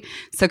free.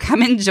 So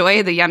come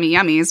enjoy the yummy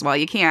yummies while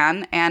you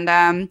can.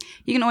 And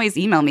you can always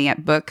email me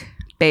at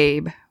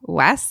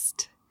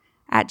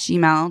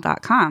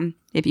bookbabewest@gmail.com.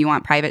 If you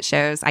want private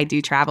shows, I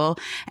do travel,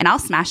 and I'll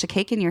smash a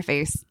cake in your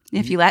face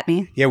if you let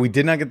me. Yeah, we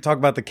did not get to talk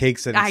about the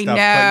cakes and stuff. I know.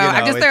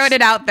 I'm just throwing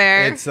it out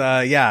there. It's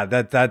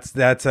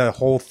that's a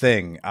whole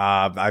thing.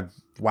 Wow.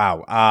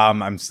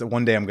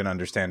 One day I'm going to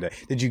understand it.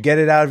 Did you get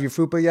it out of your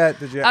fupa yet?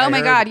 Oh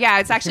my God. Yeah.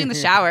 It's actually in the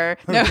shower.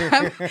 No,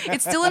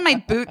 it's still in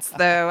my boots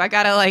though. I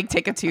got to like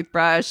take a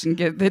toothbrush and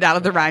get it out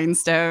of the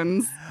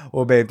rhinestones.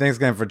 Well, babe, thanks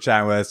again for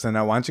chatting with us. And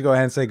why don't you go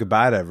ahead and say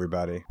goodbye to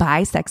everybody?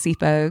 Bye, sexy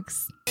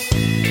folks.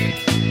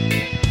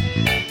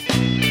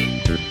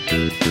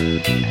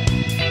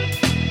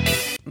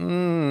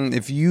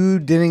 If you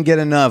didn't get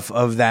enough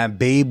of that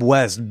Babe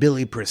West,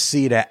 Billy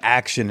Procida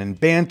action and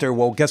banter,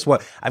 well, guess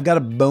what? I've got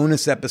a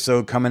bonus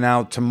episode coming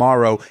out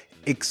tomorrow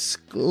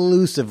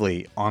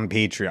exclusively on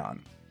Patreon.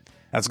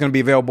 That's going to be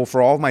available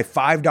for all of my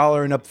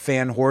 $5 and up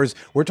fan whores.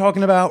 We're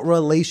talking about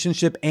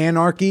relationship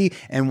anarchy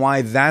and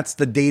why that's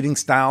the dating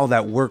style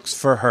that works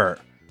for her.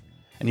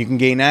 And you can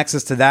gain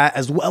access to that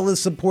as well as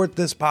support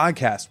this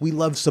podcast. We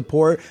love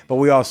support, but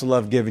we also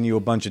love giving you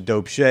a bunch of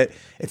dope shit.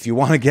 If you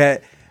want to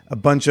get a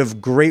bunch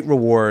of great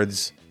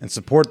rewards and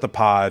support the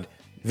pod,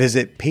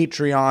 visit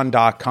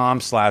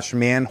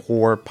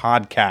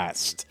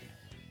patreon.com/manwhorepodcast.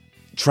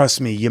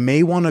 Trust me, you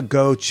may want to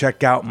go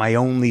check out my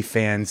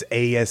OnlyFans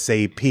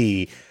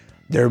ASAP.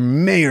 There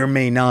may or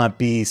may not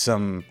be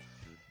some,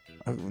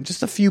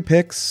 just a few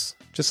pics,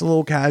 just a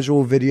little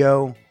casual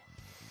video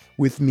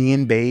with me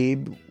and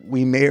Babe.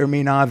 We may or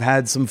may not have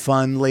had some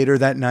fun later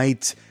that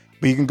night,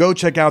 but you can go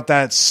check out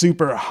that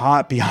super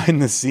hot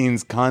behind the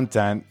scenes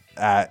content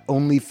at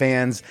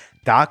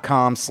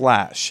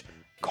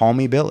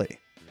onlyfans.com/callmebilly.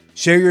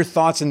 Share your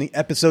thoughts in the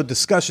episode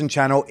discussion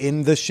channel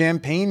in the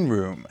Champagne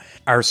Room,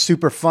 our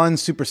super fun,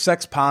 super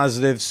sex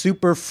positive,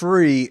 super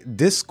free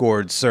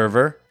Discord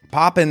server.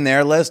 Pop in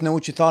there, let us know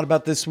what you thought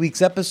about this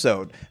week's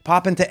episode.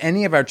 Pop into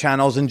any of our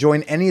channels and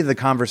join any of the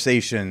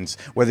conversations,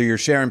 whether you're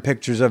sharing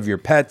pictures of your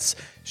pets,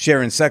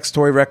 sharing sex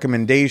toy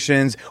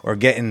recommendations, or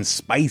getting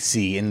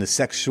spicy in the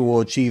Sexual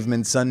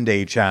Achievement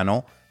Sunday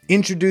channel.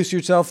 Introduce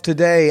yourself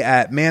today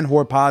at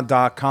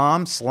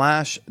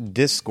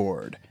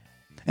manwhorepod.com/Discord.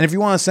 And if you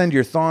want to send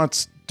your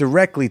thoughts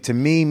directly to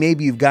me,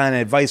 maybe you've got an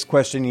advice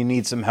question you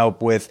need some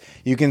help with,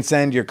 you can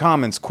send your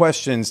comments,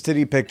 questions,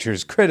 titty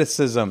pictures,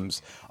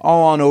 criticisms,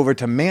 all on over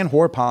to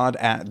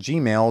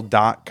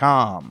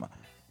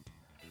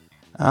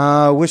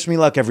manwhorepod@gmail.com. Wish me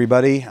luck,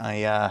 everybody.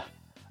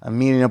 I'm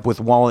meeting up with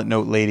Wallet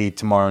Note Lady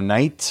tomorrow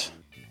night.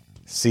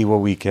 See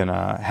what we can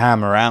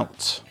hammer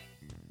out.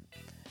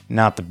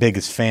 Not the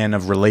biggest fan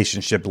of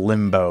relationship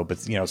limbo,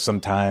 but you know,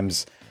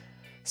 sometimes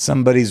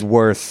somebody's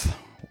worth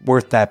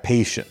that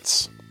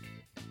patience.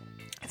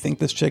 I think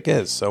this chick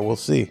is, so we'll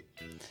see.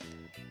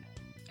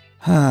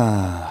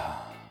 But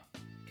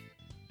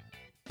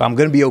I'm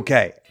going to be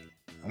okay.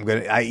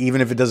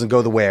 Even if it doesn't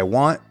go the way I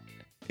want,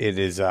 it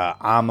is,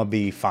 I'm gonna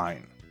be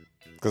fine.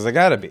 Because I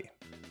gotta be.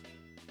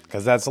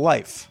 Because that's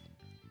life.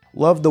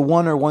 Love the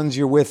one or ones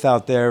you're with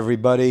out there,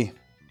 everybody.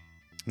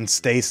 And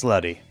stay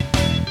slutty.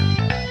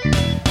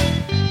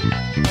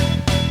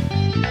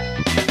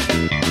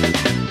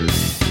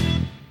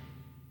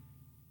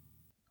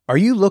 Are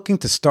you looking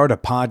to start a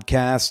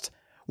podcast?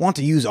 Want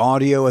to use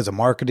audio as a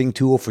marketing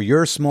tool for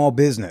your small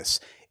business?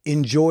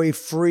 Enjoy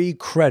free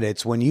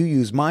credits when you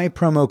use my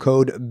promo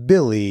code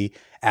Billy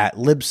at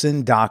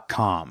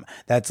Libsyn.com.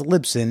 That's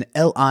Libsyn,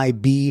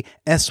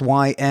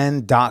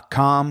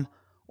 Libsyn.com,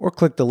 or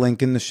click the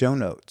link in the show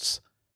notes.